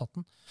Jørgen som har satt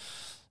den.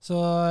 Så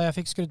jeg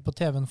fikk skrudd på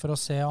TV-en for å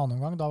se annen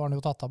omgang. Da var den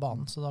jo tatt av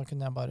banen, så da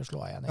kunne jeg bare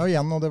slå igjen. Ja,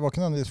 igjen, og det var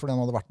ikke nødvendigvis fordi den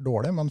hadde vært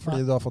dårlig, men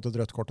fordi du har fått et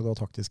rødt kort og det var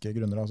taktiske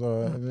grunner. Altså,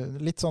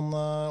 litt sånn,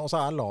 og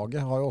så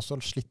laget har jo også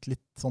slitt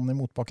litt sånn i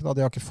motbakke. Da.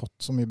 De har ikke fått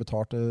så mye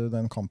betalt i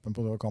den kampen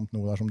på Kamp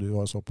nå der som du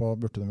har så på.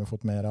 Burde de jo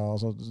fått mer av.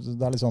 Altså, det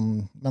er litt sånn,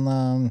 men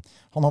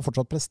han har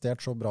fortsatt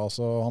prestert så bra,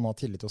 så han har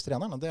tillit hos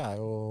treneren, og det er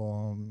jo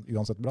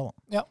uansett bra da.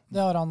 Ja,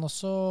 det har han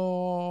også,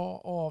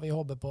 og vi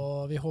håper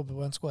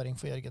på en scoring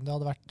for Jørgen. Det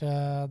hadde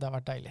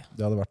vært deilig.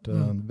 Det hadde vært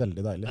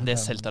veldig deilig. Men det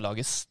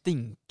Celta-laget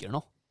stinker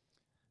nå.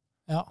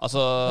 Ja.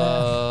 Altså,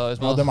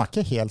 de er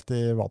ikke helt i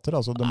vater,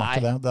 altså. De er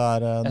ikke det.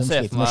 Jeg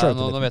ser for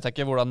meg, nå vet jeg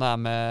ikke hvordan det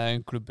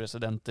med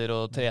klubbpresidenter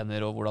og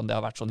trener, og hvordan det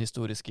har vært sånn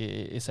historisk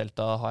i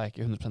Celta, har jeg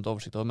ikke 100%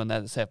 oversikt over, men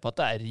jeg ser på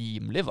at det er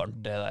rimelig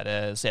varmt det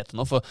der setet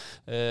nå, for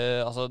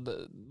altså,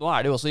 nå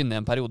det jo også inne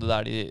i en periode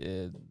der de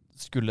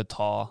skulle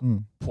ta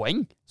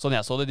poeng, sånn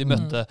jeg så det.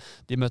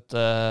 De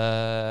møtte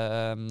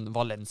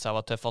Valencia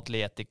var tøff,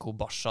 Atletico,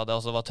 Barça, det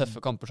var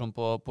tøffe kamper sånn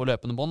på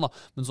løpende bånd, da.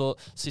 Men så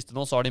siste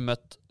nå så har de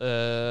møtt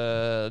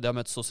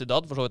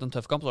Sociedad, for så vidt en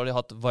tøff kamp, så har de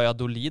hatt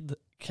Valladolid,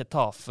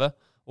 Getafe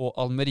og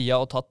Almeria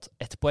og tatt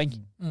 1 poeng.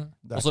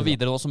 Og så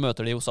videre nå så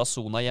møter de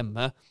Osasuna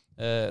hjemme,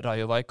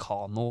 Rayo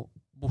Vallecano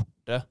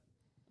borte.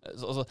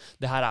 Altså,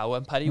 det her jo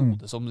en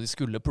periode som de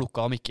skulle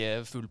plukke, om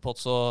ikke full pott,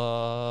 så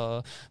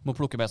må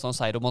plukke med seg en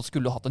seier, og man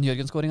skulle hatt en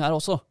Jørgen-skåring her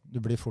også. Du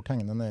blir fort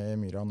hengende ned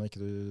i myra når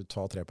ikke du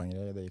tar 3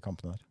 poenger i de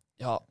kampene der.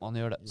 Ja, man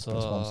gjør det. Så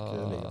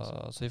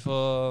vi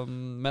får,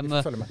 men vi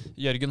får følge med.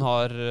 Jørgen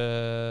har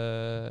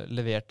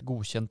levert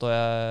godkjent, og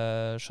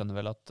jeg skjønner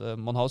vel at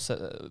man har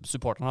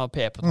supporterne har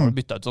PP har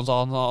byttet ut, sånn, så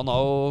han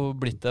har jo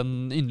blitt en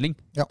yndling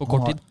på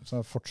kort tid.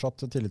 Så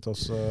fortsatt tillit til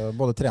oss,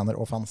 både trener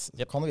og fans,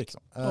 kan det virke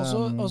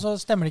sånn. Og så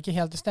stemmer det ikke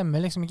helt, det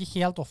stemmer liksom ikke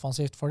helt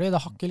offensivt for dem,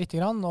 det hakker litt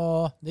grann,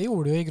 og det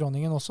gjorde det jo i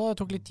Groningen også.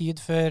 Det tok litt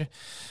tid før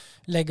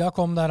legga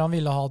kom der han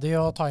ville ha de,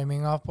 og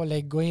timinga på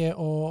legg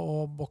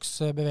og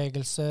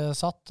boksbevegelse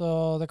satt,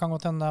 og det kan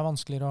godt hende det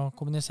vanskeligere å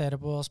kommunisere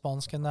på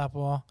spansk enn det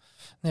på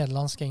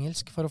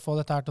nederlandsk-engelsk for å få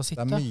dette her til å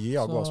sitte. Det mye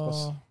Iago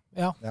Aspas.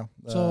 Ja,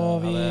 så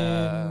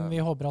vi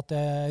håper at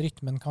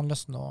rytmen kan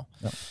løsne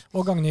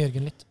og gagne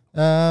Jørgen litt.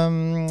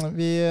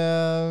 Vi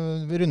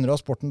runder av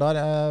sporten der.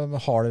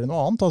 Har dere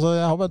noe annet? Altså,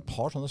 jeg har bare et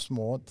par sånne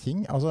små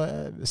ting. Altså,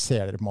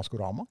 ser dere på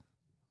Maskorama?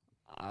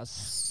 Jeg har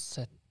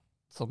sett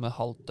som med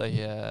halvt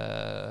øye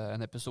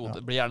en episode.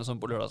 Det blir gjerne sånn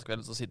på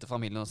lørdagskvelden, så sitter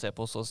familien og ser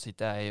på, så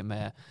sitter jeg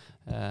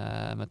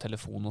med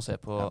telefonen og ser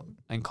på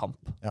en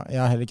kamp. Ja, jeg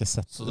har heller ikke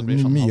sett sånn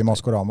mye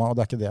Maskorama, og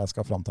det ikke det jeg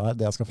skal fram til her.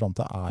 Det jeg skal fram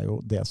til jo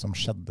det som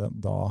skjedde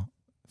da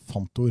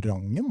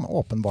Fantorangen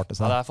åpenbarte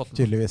seg,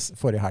 tydeligvis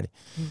forrige helg.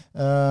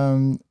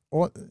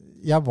 Og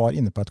jeg var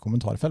inne på et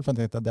kommentarfelt, for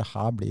jeg tenkte at det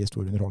her blir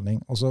stor underholdning.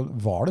 Og så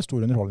var det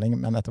stor underholdning,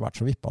 men etter hvert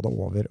så vippet det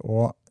over,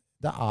 og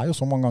det jo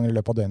så mange ganger i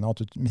løpet av døgnet at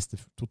du mister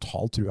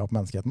totalt trua på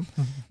menneskeheten.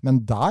 Men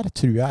der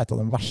tror jeg et av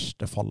de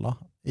verste fallene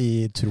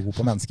i tro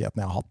på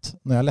menneskeheten jeg har hatt.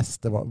 Når jeg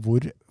leste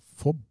hvor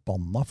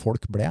forbanna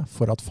folk ble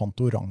for at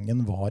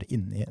Fantorangen var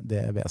inni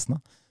det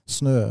vesenet.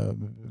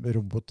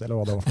 Snørobot, eller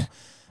hva det var for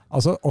noe.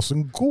 Altså,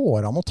 hvordan går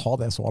det an å ta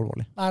det så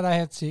alvorlig? Nei, det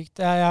helt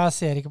sykt. Jeg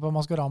ser ikke på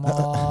Maskorama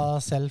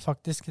selv,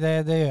 faktisk.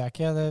 Det gjør jeg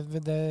ikke.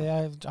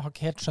 Jeg har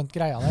ikke helt skjønt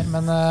greia der,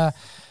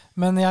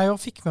 men jeg jo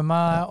fikk med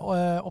meg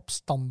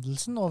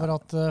oppstandelsen over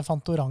at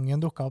Fantorangen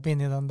dukket opp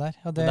inni den der.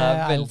 Og det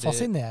jo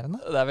fascinerende.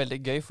 Det veldig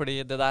gøy, fordi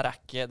det der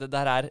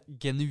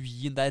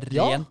genuin, det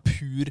ren,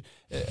 pur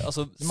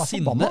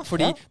sinne,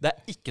 fordi det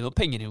ikke noe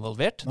penger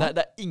involvert.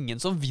 Det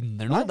ingen som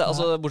vinner noe,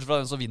 bortsett fra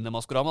den som vinner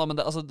Maskorama,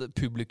 men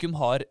publikum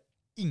har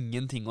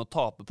ingenting å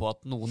tape på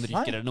at noen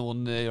ryker eller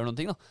noen gjør noen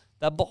ting. Da.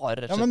 Det bare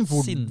rett og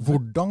slett sinne.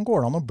 Hvordan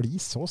går det an å bli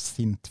så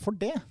sint for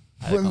det?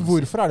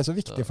 Hvorfor det så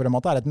viktig for dem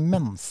at det et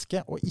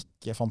menneske og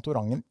ikke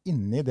Fantorangen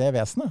inni det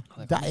vesenet?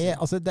 Det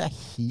er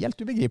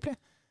helt ubegripelig.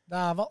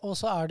 Og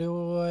så er det jo,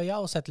 jeg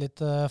har sett litt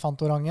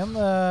Fantorangen.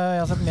 Jeg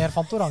har sett mer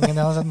Fantorangen enn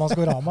jeg har sett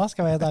Maskorama,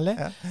 skal jeg være helt ærlig.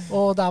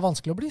 Og det er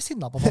vanskelig å bli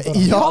sinnet på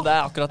Fantorangen. Ja, det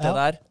er akkurat det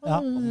der. Ja.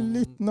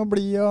 Liten og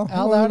blid og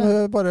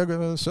bare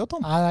søt,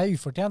 han. Nei, det er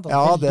ufortjent.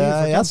 Ja,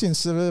 jeg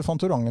synes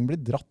Fantorangen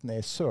blir dratt ned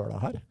i søla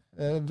her.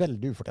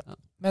 Veldig ufortjent.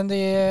 Men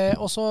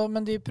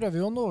de prøver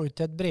jo å nå ut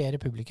til et bredere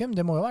publikum.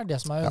 Det må jo være det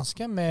som er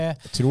ønsket.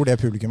 Jeg tror det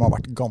publikum har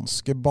vært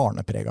ganske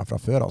barnepreget fra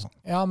før. Altså.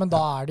 Ja, men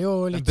da er det jo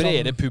litt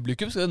bredere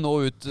publikum? Skal det nå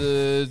ut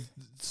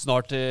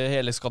snart til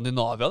hele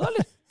Skandinavia, da,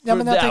 eller? Ja,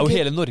 det er jo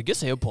hele Norge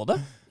ser jo på det.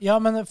 Ja,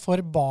 men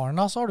for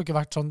barna så har det ikke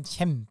vært sånn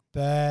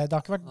det har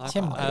ikke vært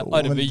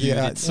Arve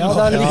Juritzen. Ja,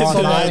 det er litt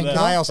sånn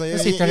Nei, altså, i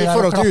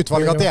forhold til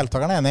utvalget av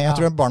deltakerne er enig. Jeg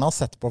tror barna har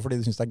sett på fordi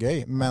de synes det er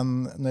gøy, men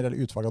når det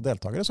gjelder utvalget av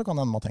deltakere, så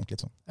kan det man tenke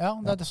litt sånn. Ja,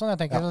 det er sånn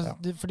jeg tenker.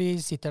 For de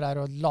sitter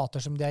der og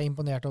later som de er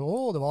imponert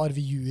over, det var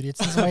Arve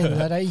Juritzen som var inne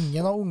der. Det er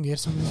ingen av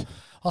unger som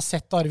har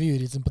sett Arve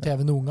Juritzen på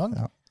TV noen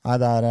gang. Ja. Nei,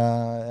 det er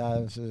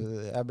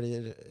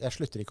jeg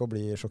slutter ikke å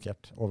bli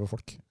sjokkert over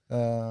folk.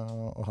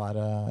 Og her,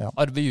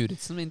 Arve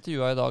Juritzen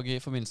intervjuet i dag i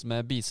forbindelse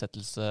med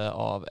bisettelse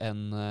av en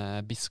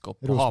biskop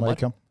på Hamar.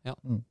 Rosenborg, ja.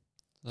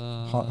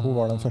 Hun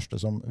var den første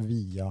som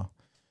via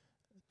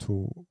 2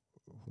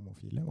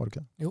 homofile, var det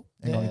ikke det? Jo,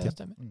 det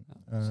stemmer.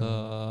 Så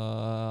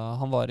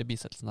han var i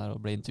bisettelsen der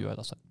og ble intervjuet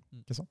da selv.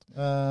 Ikke sant.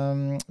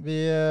 Vi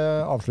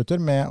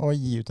avslutter med å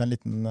gi ut en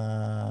liten,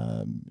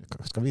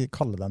 skal vi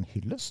kalle det en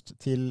hyllest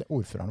til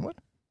ordføreren vår?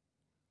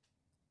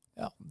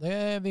 Ja,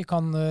 vi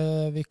kan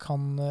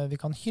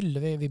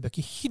hylle, vi bør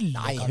ikke hylle,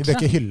 Nei, kanskje. Vi bør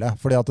ikke hylle,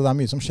 fordi at det er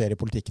mye som skjer i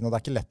politikken, og det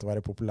er ikke lett å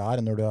være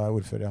populær når du er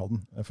ordfører i Halden,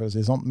 for å si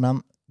det sånn.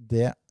 Men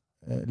det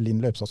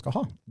Linn Løpstad skal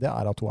ha, det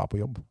er at hun er på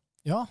jobb.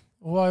 Ja,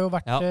 hun har jo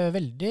vært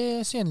veldig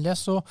synlig,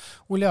 så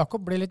Ole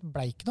Jakob ble litt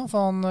bleik nå,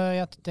 for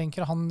jeg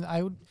tenker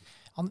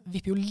han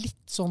vipper jo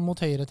litt sånn mot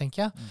høyre,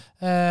 tenker jeg.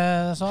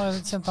 Så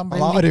jeg kjente han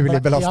ble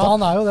arvelig belastet. Ja,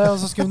 han er jo det, og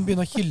så skulle han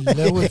begynne å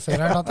hylle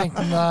ordføreren. Da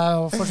tenkte han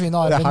å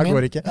forsvinne arven min. Det her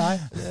går ikke.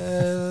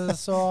 Nei,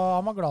 så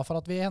han var glad for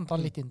at vi hentet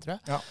han litt inn, tror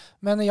jeg. Ja.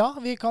 Men ja,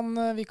 vi kan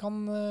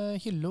hylle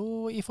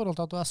henne i forhold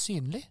til at hun er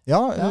synlig.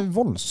 Ja,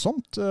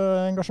 voldsomt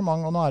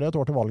engasjement, og nå er det et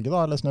år til valget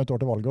da, eller snø et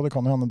år til valget, og det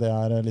kan jo hende det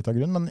er litt av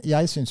grunnen, men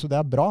jeg synes jo det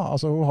er bra.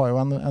 Altså, hun har jo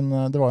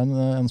det var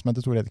en som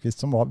heter Tore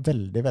Edquist som var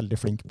veldig, veldig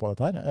flink på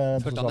dette her.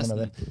 Følte han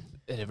nesten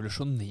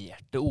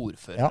revolusjonerte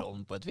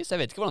ordførerrollen på et vis. Jeg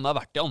vet ikke hvordan det har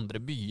vært i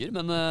andre byer,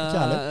 men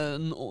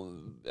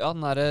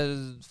den der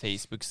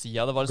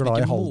Facebook-sida, det var liksom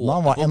Glad i ikke Halden,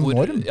 han var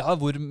enorm.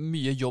 Hvor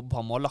mye jobb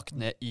han må ha lagt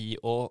ned i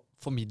å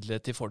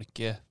formidle til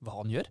folket hva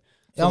han gjør.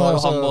 Så Ja, var jo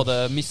altså, han både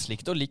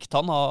mislikt og likt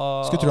han.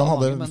 Skulle tro han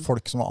hadde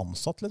folk som var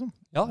ansatt, liksom.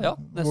 Ja,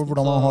 nesten.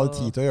 Hvordan han hadde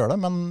tid til å gjøre det,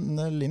 men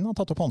Linn har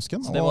tatt opp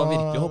hansken. Så det var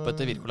virkelig å hoppe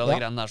til Wirkola, det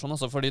greiene der, sånn,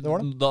 altså, fordi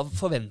da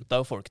forventet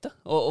jo folk det,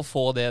 å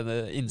få det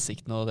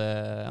innsikten og det...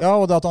 Ja,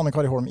 og det at Anne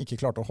Kari Holm ikke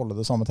klarte å holde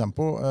det samme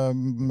tempo,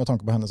 med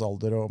tanke på hennes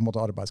alder og på en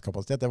måte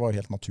arbeidskapasitet, det var jo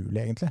helt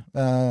naturlig, egentlig.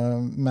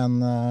 Men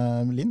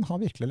Linn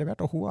har virkelig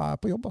levert, og hun er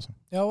på jobb, altså.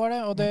 Ja, hun er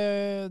det, og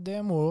det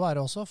må jo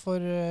være også,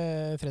 for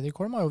Fredrik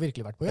Holm har jo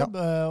virkelig vært på jobb,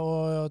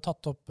 og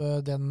tatt opp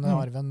den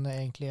arven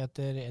egentlig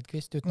etter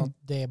Edquist, uten at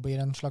det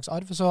blir en slags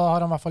arv, så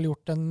har han i hvert fall gjort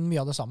mye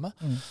av det samme.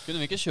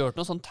 Kunne vi ikke kjørt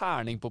noen sånn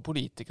terning på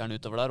politikerne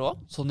utover der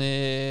også? Sånn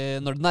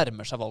når det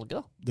nærmer seg valget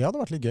da? Det hadde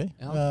vært litt gøy.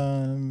 Ja.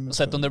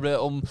 Sett om det ble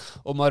om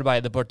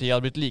Arbeiderpartiet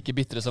hadde blitt like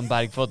bittre som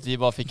Berg for at de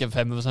bare fikk en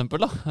 5 for eksempel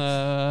da.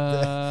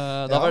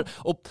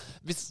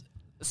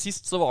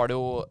 Sist så var det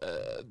jo,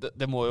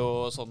 det må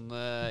jo sånn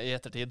i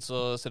ettertid,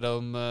 så ser det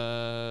om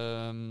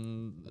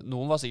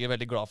noen var sikkert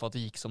veldig glad for at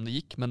det gikk som det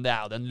gikk, men det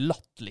er jo den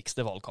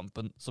latterligste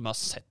valgkampen som jeg har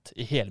sett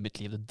i hele mitt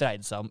liv. Det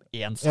dreide seg om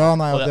én sak. Ja,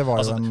 nei, det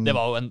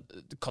var jo en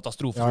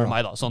katastrofe for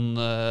meg da. Sånn,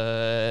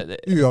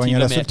 uavhengig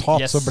av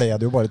resultat så ble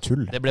det jo bare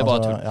tull. Det ble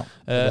bare tull.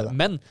 Ja,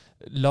 men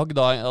lag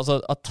da,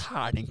 at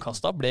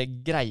terningkasta ble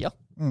greia.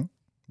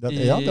 Det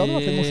hadde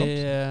vært litt morsomt.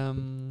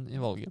 I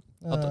valget.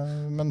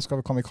 Men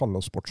kan vi kalle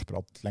oss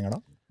Sportsprat lenger da?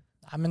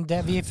 Nei, men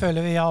vi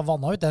føler vi har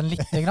vannet ut den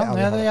litt. Grann.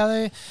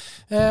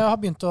 Vi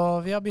har begynt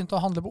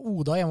å handle på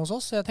Oda hjemme hos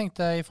oss. Jeg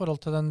tenkte i forhold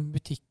til den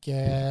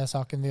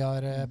butikksaken vi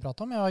har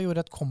pratet om. Jeg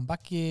gjorde et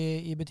comeback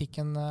i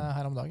butikken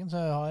her om dagen, så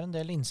jeg har en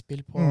del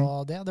innspill på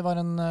det. Det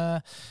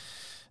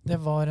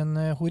var en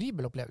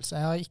horribel opplevelse.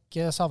 Jeg har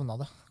ikke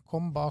savnet det.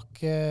 Kom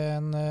bak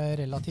en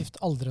relativt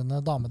aldrende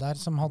dame der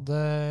som hadde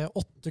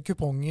 8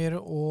 kuponger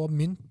og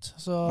mynt.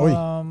 Så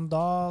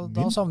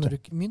da savner du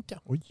ikke mynt, ja.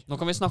 Oi. Nå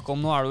kan vi snakke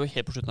om, nå er det jo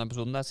helt på slutten av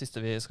episoden, det er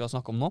siste vi skal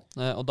snakke om nå.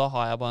 Og da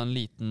har jeg bare en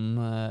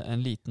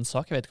liten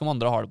sak. Jeg vet ikke om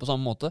andre har det på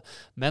samme måte.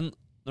 Men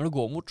når det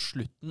går mot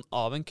slutten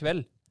av en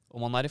kveld,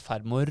 og man er i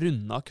ferd med å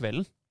runde av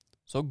kvelden,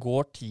 så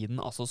går tiden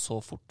altså så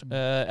fort.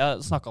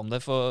 Jeg snakket om det,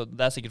 for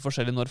det er sikkert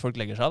forskjellig når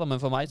folk legger seg, men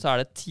for meg så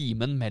er det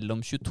timen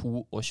mellom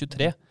 22 og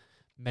 23.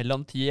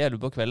 Mellom 10 og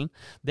 11 på kvelden.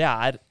 Det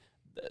er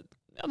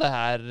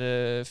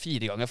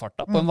 4 ganger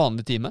farta på en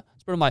vanlig time,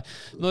 spør du meg.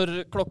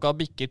 Når klokka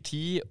bikker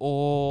 10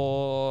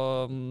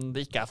 og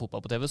det ikke er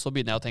fotball på TV, så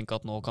begynner jeg å tenke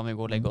at nå kan vi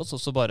gå og legge oss,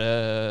 og så bare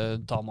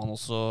tar man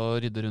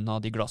også rydder unna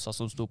de glassene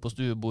som sto på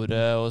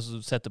stuebordet, og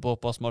setter på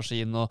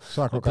oppvaskmaskinen og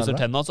pusser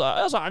tennene, så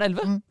er den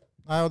 11.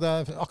 Nei, og det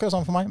er akkurat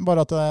sånn for meg,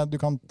 bare at du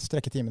kan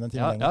strekke timen en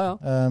time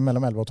lenger.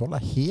 Mellom 11 og 12. Det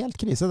er helt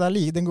krise.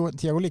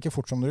 Tida går like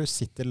fort som når du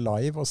sitter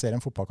live og ser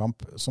en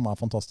fotballkamp som er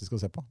fantastisk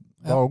å se på.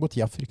 Da går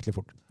tida fryktelig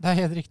fort. Det er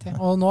helt riktig.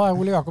 Og nå er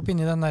Ole Jakob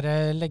inne i den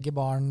der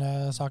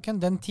legge-barn-saken.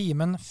 Den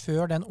timen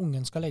før den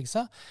ungen skal legge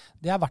seg,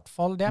 det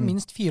er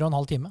minst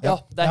 4,5 timer. Ja,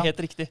 det er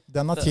helt riktig.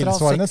 Den er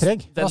tilsvarende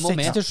treg. Fra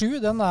 6 til 7,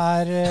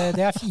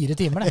 det er 4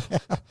 timer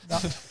det. Ja.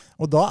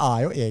 Og da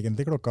er jo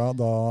egentlig klokka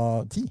da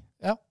 10.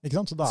 Ja. Ikke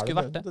sant? Så da er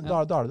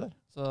du der.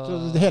 Så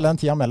hele den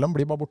tida mellom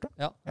blir bare borte.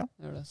 Ja.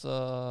 Gjør det. Så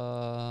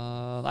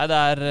nei, det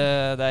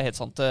er helt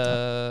sant. Det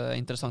er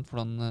interessant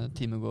hvordan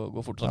timen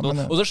går fort.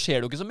 Og så skjer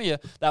det jo ikke så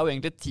mye. Det er jo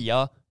egentlig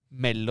tida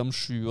mellom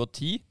 7 og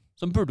 10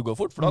 som burde gå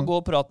fort, for da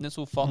går praten i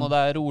sofaen, og det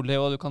er rolig,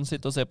 og du kan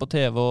sitte og se på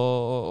TV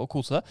og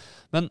kose deg.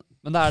 Men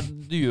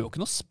du gjør jo ikke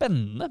noe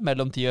spennende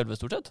mellom 10 og 11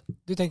 stort sett.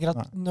 Du tenker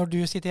at når du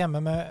sitter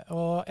hjemme med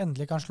og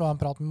endelig kan slå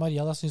en prat med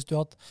Maria, da synes du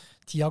at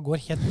tida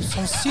går helt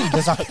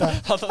usannsynlig sakte?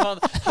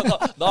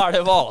 Da er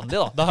det vanlig,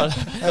 da.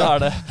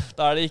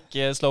 Da er det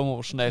ikke slow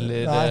motion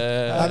eller Nei,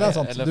 det er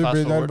sant. Du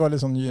blir bare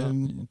litt sånn,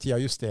 tida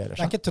justerer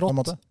seg. Det er ikke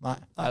trått. Nei,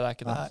 det er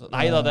ikke det.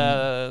 Nei da, det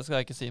skal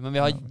jeg ikke si. Men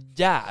vi har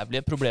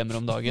jævlige problemer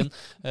om dagen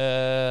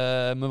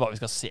med hva vi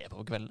skal se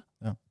på kvelden.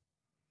 Ja.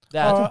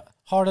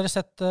 Har dere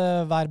sett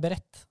Vær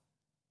beredt?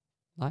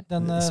 Nei.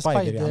 Den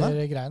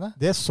speidergreiene.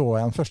 Det så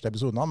jeg den første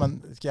episoden av, men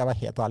skal jeg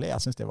være helt ærlig,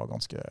 jeg synes det var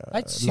ganske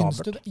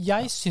labert.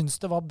 Jeg synes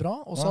det var bra,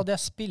 og så hadde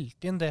jeg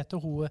spilt inn det til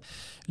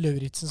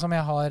Lauritzen, som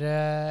jeg har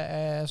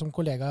som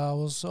kollega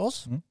hos oss.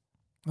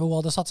 Hun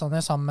hadde satt seg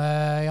ned sammen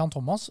med Jan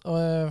Thomas,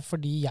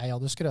 fordi jeg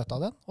hadde skrøt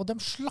av den, og de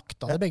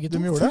slakta det begge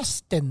to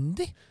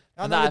fullstendig.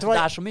 Ja, men det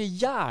er så mye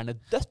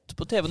hjernedødt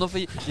på TV nå, for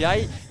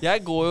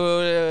jeg går jo,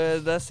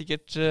 det er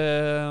sikkert,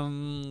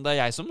 det er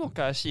jeg som nok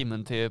er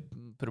kimen til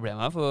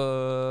problemet her,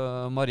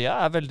 for Maria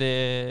er veldig,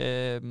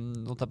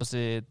 holdt jeg på å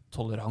si,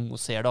 tolerant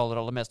og ser det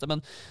aller meste, men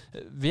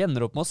vi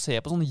ender opp med å se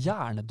på sånne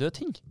hjernedøde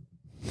ting.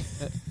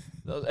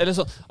 Eller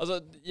sånn,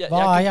 altså...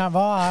 Hva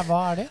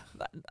er det?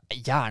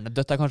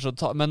 Hjernedødt er kanskje å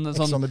ta, men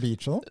sånn... Ex on the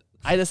beach og noe?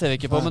 Nei, det ser vi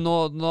ikke på, men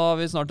nå har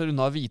vi snart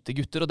rundet av hvite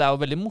gutter, og det er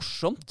jo veldig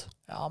morsomt.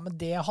 Ja, men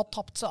det har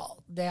tapt seg.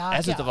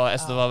 Jeg synes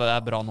det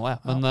er bra nå, jeg.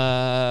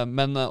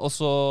 Men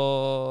også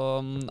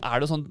er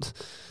det sånn,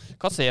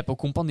 kan se på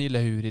Kompani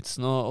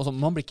Lauritzen og sånn,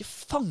 man blir ikke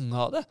fanget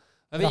av det.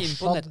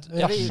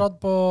 Rashad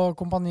på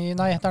Kompani...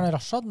 Nei, heter han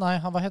Rashad? Nei,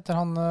 hva heter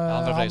han?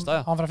 Han fra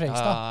Fredrikstad, Han fra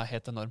Fredrikstad. Ja,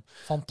 helt enorm.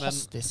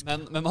 Fantastisk.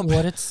 Men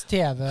Årets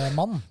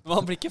TV-mann.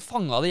 Man blir ikke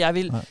fanget av det.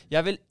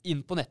 Jeg vil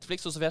inn på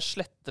Netflix, og så vil jeg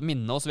slette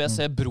minnet, og så vil jeg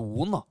se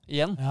Broen da,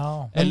 igjen. Ja.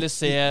 Eller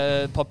se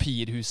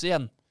Papirhuset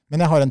igjen.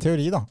 Men jeg har en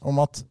teori da,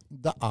 om at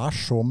det er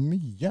så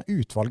mye,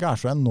 utvalget er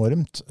så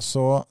enormt,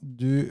 så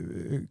du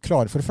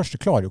for det første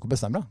klarer jo ikke å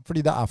bestemme deg,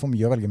 fordi det er for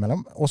mye å velge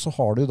mellom. Og så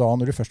har du da,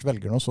 når du først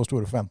velger noen så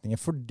store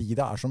forventninger, fordi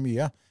det er så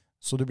mye,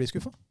 så du blir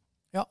skuffet.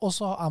 Ja, og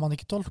så er man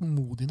ikke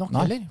tålmodig nok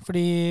heller,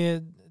 fordi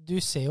du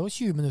ser jo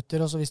 20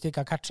 minutter, og så hvis du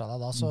ikke har catchet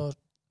deg da, så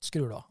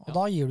skrur du av. Og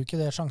da gir du ikke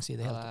det sjanse i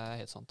det hele tatt. Det er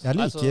helt sant.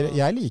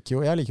 Jeg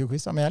liker jo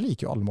quiz, men jeg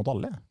liker jo Alle mot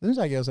alle. Det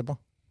synes jeg er gøy å se på.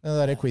 Det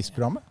der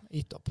quiz-programmet.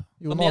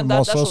 Jon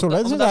Almaas og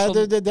Solveig.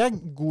 Det er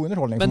god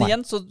underholdning for meg. Men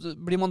igjen så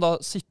blir man da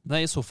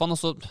sittende i sofaen, og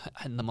så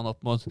ender man opp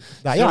med å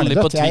scrolle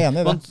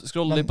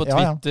litt på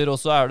Twitter, og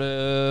så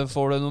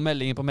får du noen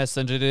meldinger på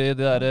Messenger i de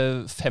der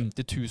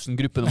 50 000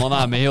 gruppene man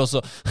er med i, og så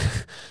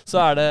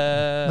er det...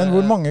 Men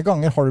hvor mange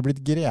ganger har du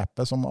blitt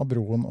grepet som av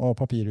Broen og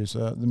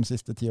Papirhuset de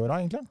siste 10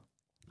 årene, egentlig?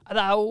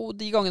 Det er jo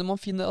de gangene man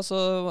finner, altså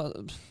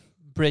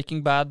Breaking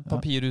Bad,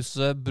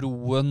 Papirhuset,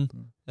 Broen...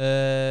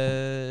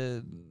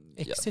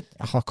 Exit.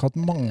 Jeg har ikke hatt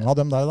mange av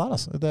dem der,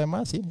 altså. Det må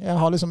jeg si. Men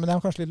jeg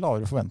har kanskje litt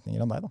lavere forventninger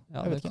enn deg da.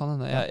 Ja, det kan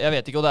hende. Jeg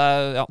vet ikke, og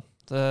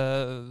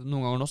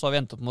noen ganger nå så har vi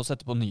endt opp med å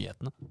sette på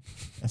nyhetene.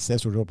 Jeg ser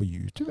stort sett på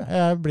YouTube.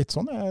 Jeg er blitt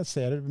sånn. Jeg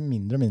ser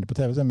mindre og mindre på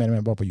TV, så jeg er mer og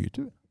mer bare på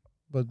YouTube.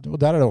 Og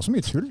der er det også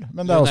mye tull,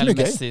 men det er også mye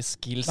gøy.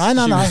 Nei,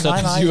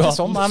 ikke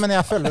sånn. Nei, men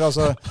jeg følger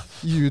altså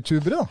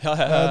YouTubere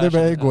da.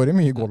 Det går i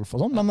mye golf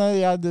og sånn, men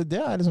det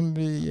er liksom,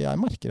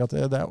 jeg merker at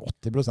det er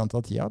 80%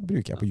 av tida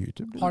bruker jeg på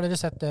YouTube. Har dere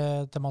sett det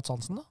til Mats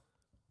Hansen da?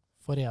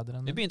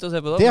 Forræderen. Vi begynte å se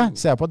på det. Det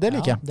ser jeg på, det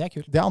liker jeg. Det er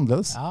kult. Det er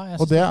annerledes. Ja,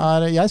 og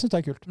jeg synes det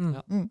er kult.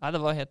 Nei,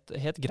 det var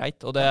helt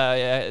greit. Og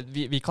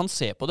vi kan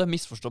se på det,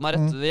 misforstå meg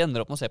rett. Vi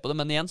ender opp med å se på det,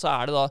 men igjen så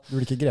er det da... Du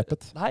blir ikke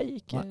grepet?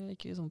 Nei,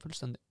 ikke sånn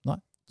fullstendig.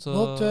 Nei. Så...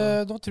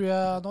 Nå tror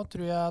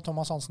jeg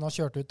Thomas Hansen har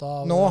kjørt ut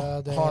av nå har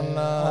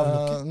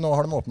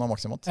de åpnet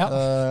Maximot,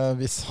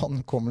 hvis han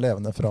kom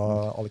levende fra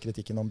all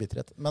kritikken om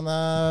bitterhet. Men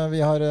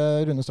vi har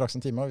rundet straks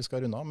en time, og vi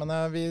skal runde av. Men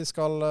vi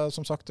skal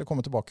som sagt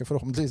komme tilbake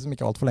forhåpentligvis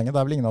ikke alt for lenge.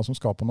 Det er vel ingen av oss som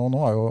skal på noe.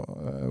 Nå er jo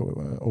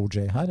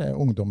OJ her,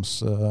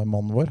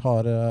 ungdomsmannen vår,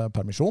 har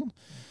permisjon.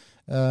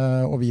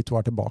 Og vi to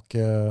er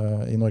tilbake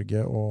i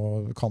Norge,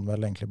 og kan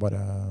vel egentlig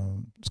bare...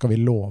 Skal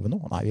vi love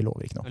noe? Nei, vi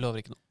lover ikke noe. Vi lover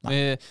ikke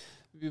noe.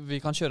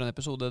 Vi kan kjøre en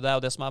episode. Det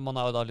jo det som man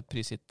jo da litt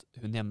prisgitt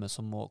hun hjemme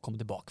som må komme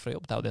tilbake fra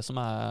jobb. Det jo det som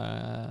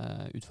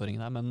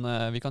utfordringen her. Men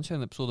vi kan kjøre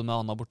en episode med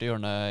Anna borte i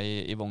hjørnet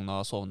i vogna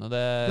sovende.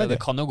 Det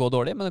kan jo gå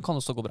dårlig, men det kan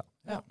også gå bra.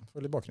 Ja,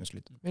 for litt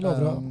bakgrunnslyd. Vi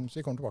lover så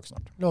vi kommer tilbake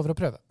snart. Lover å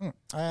prøve.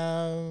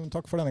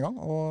 Takk for denne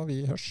gang, og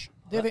vi hørs.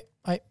 Det gjør vi.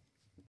 Hei.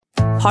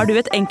 Har du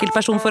et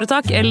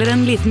enkeltpersonforetak eller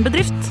en liten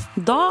bedrift?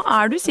 Da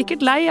du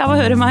sikkert lei av å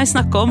høre meg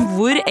snakke om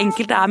hvor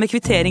enkelt det med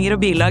kvitteringer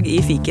og bilag i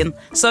fiken.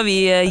 Så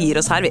vi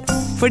gir oss her, vi.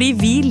 Fordi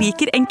vi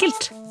liker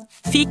enkelt.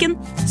 Fiken,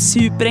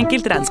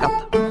 superenkelt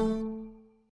regnskap.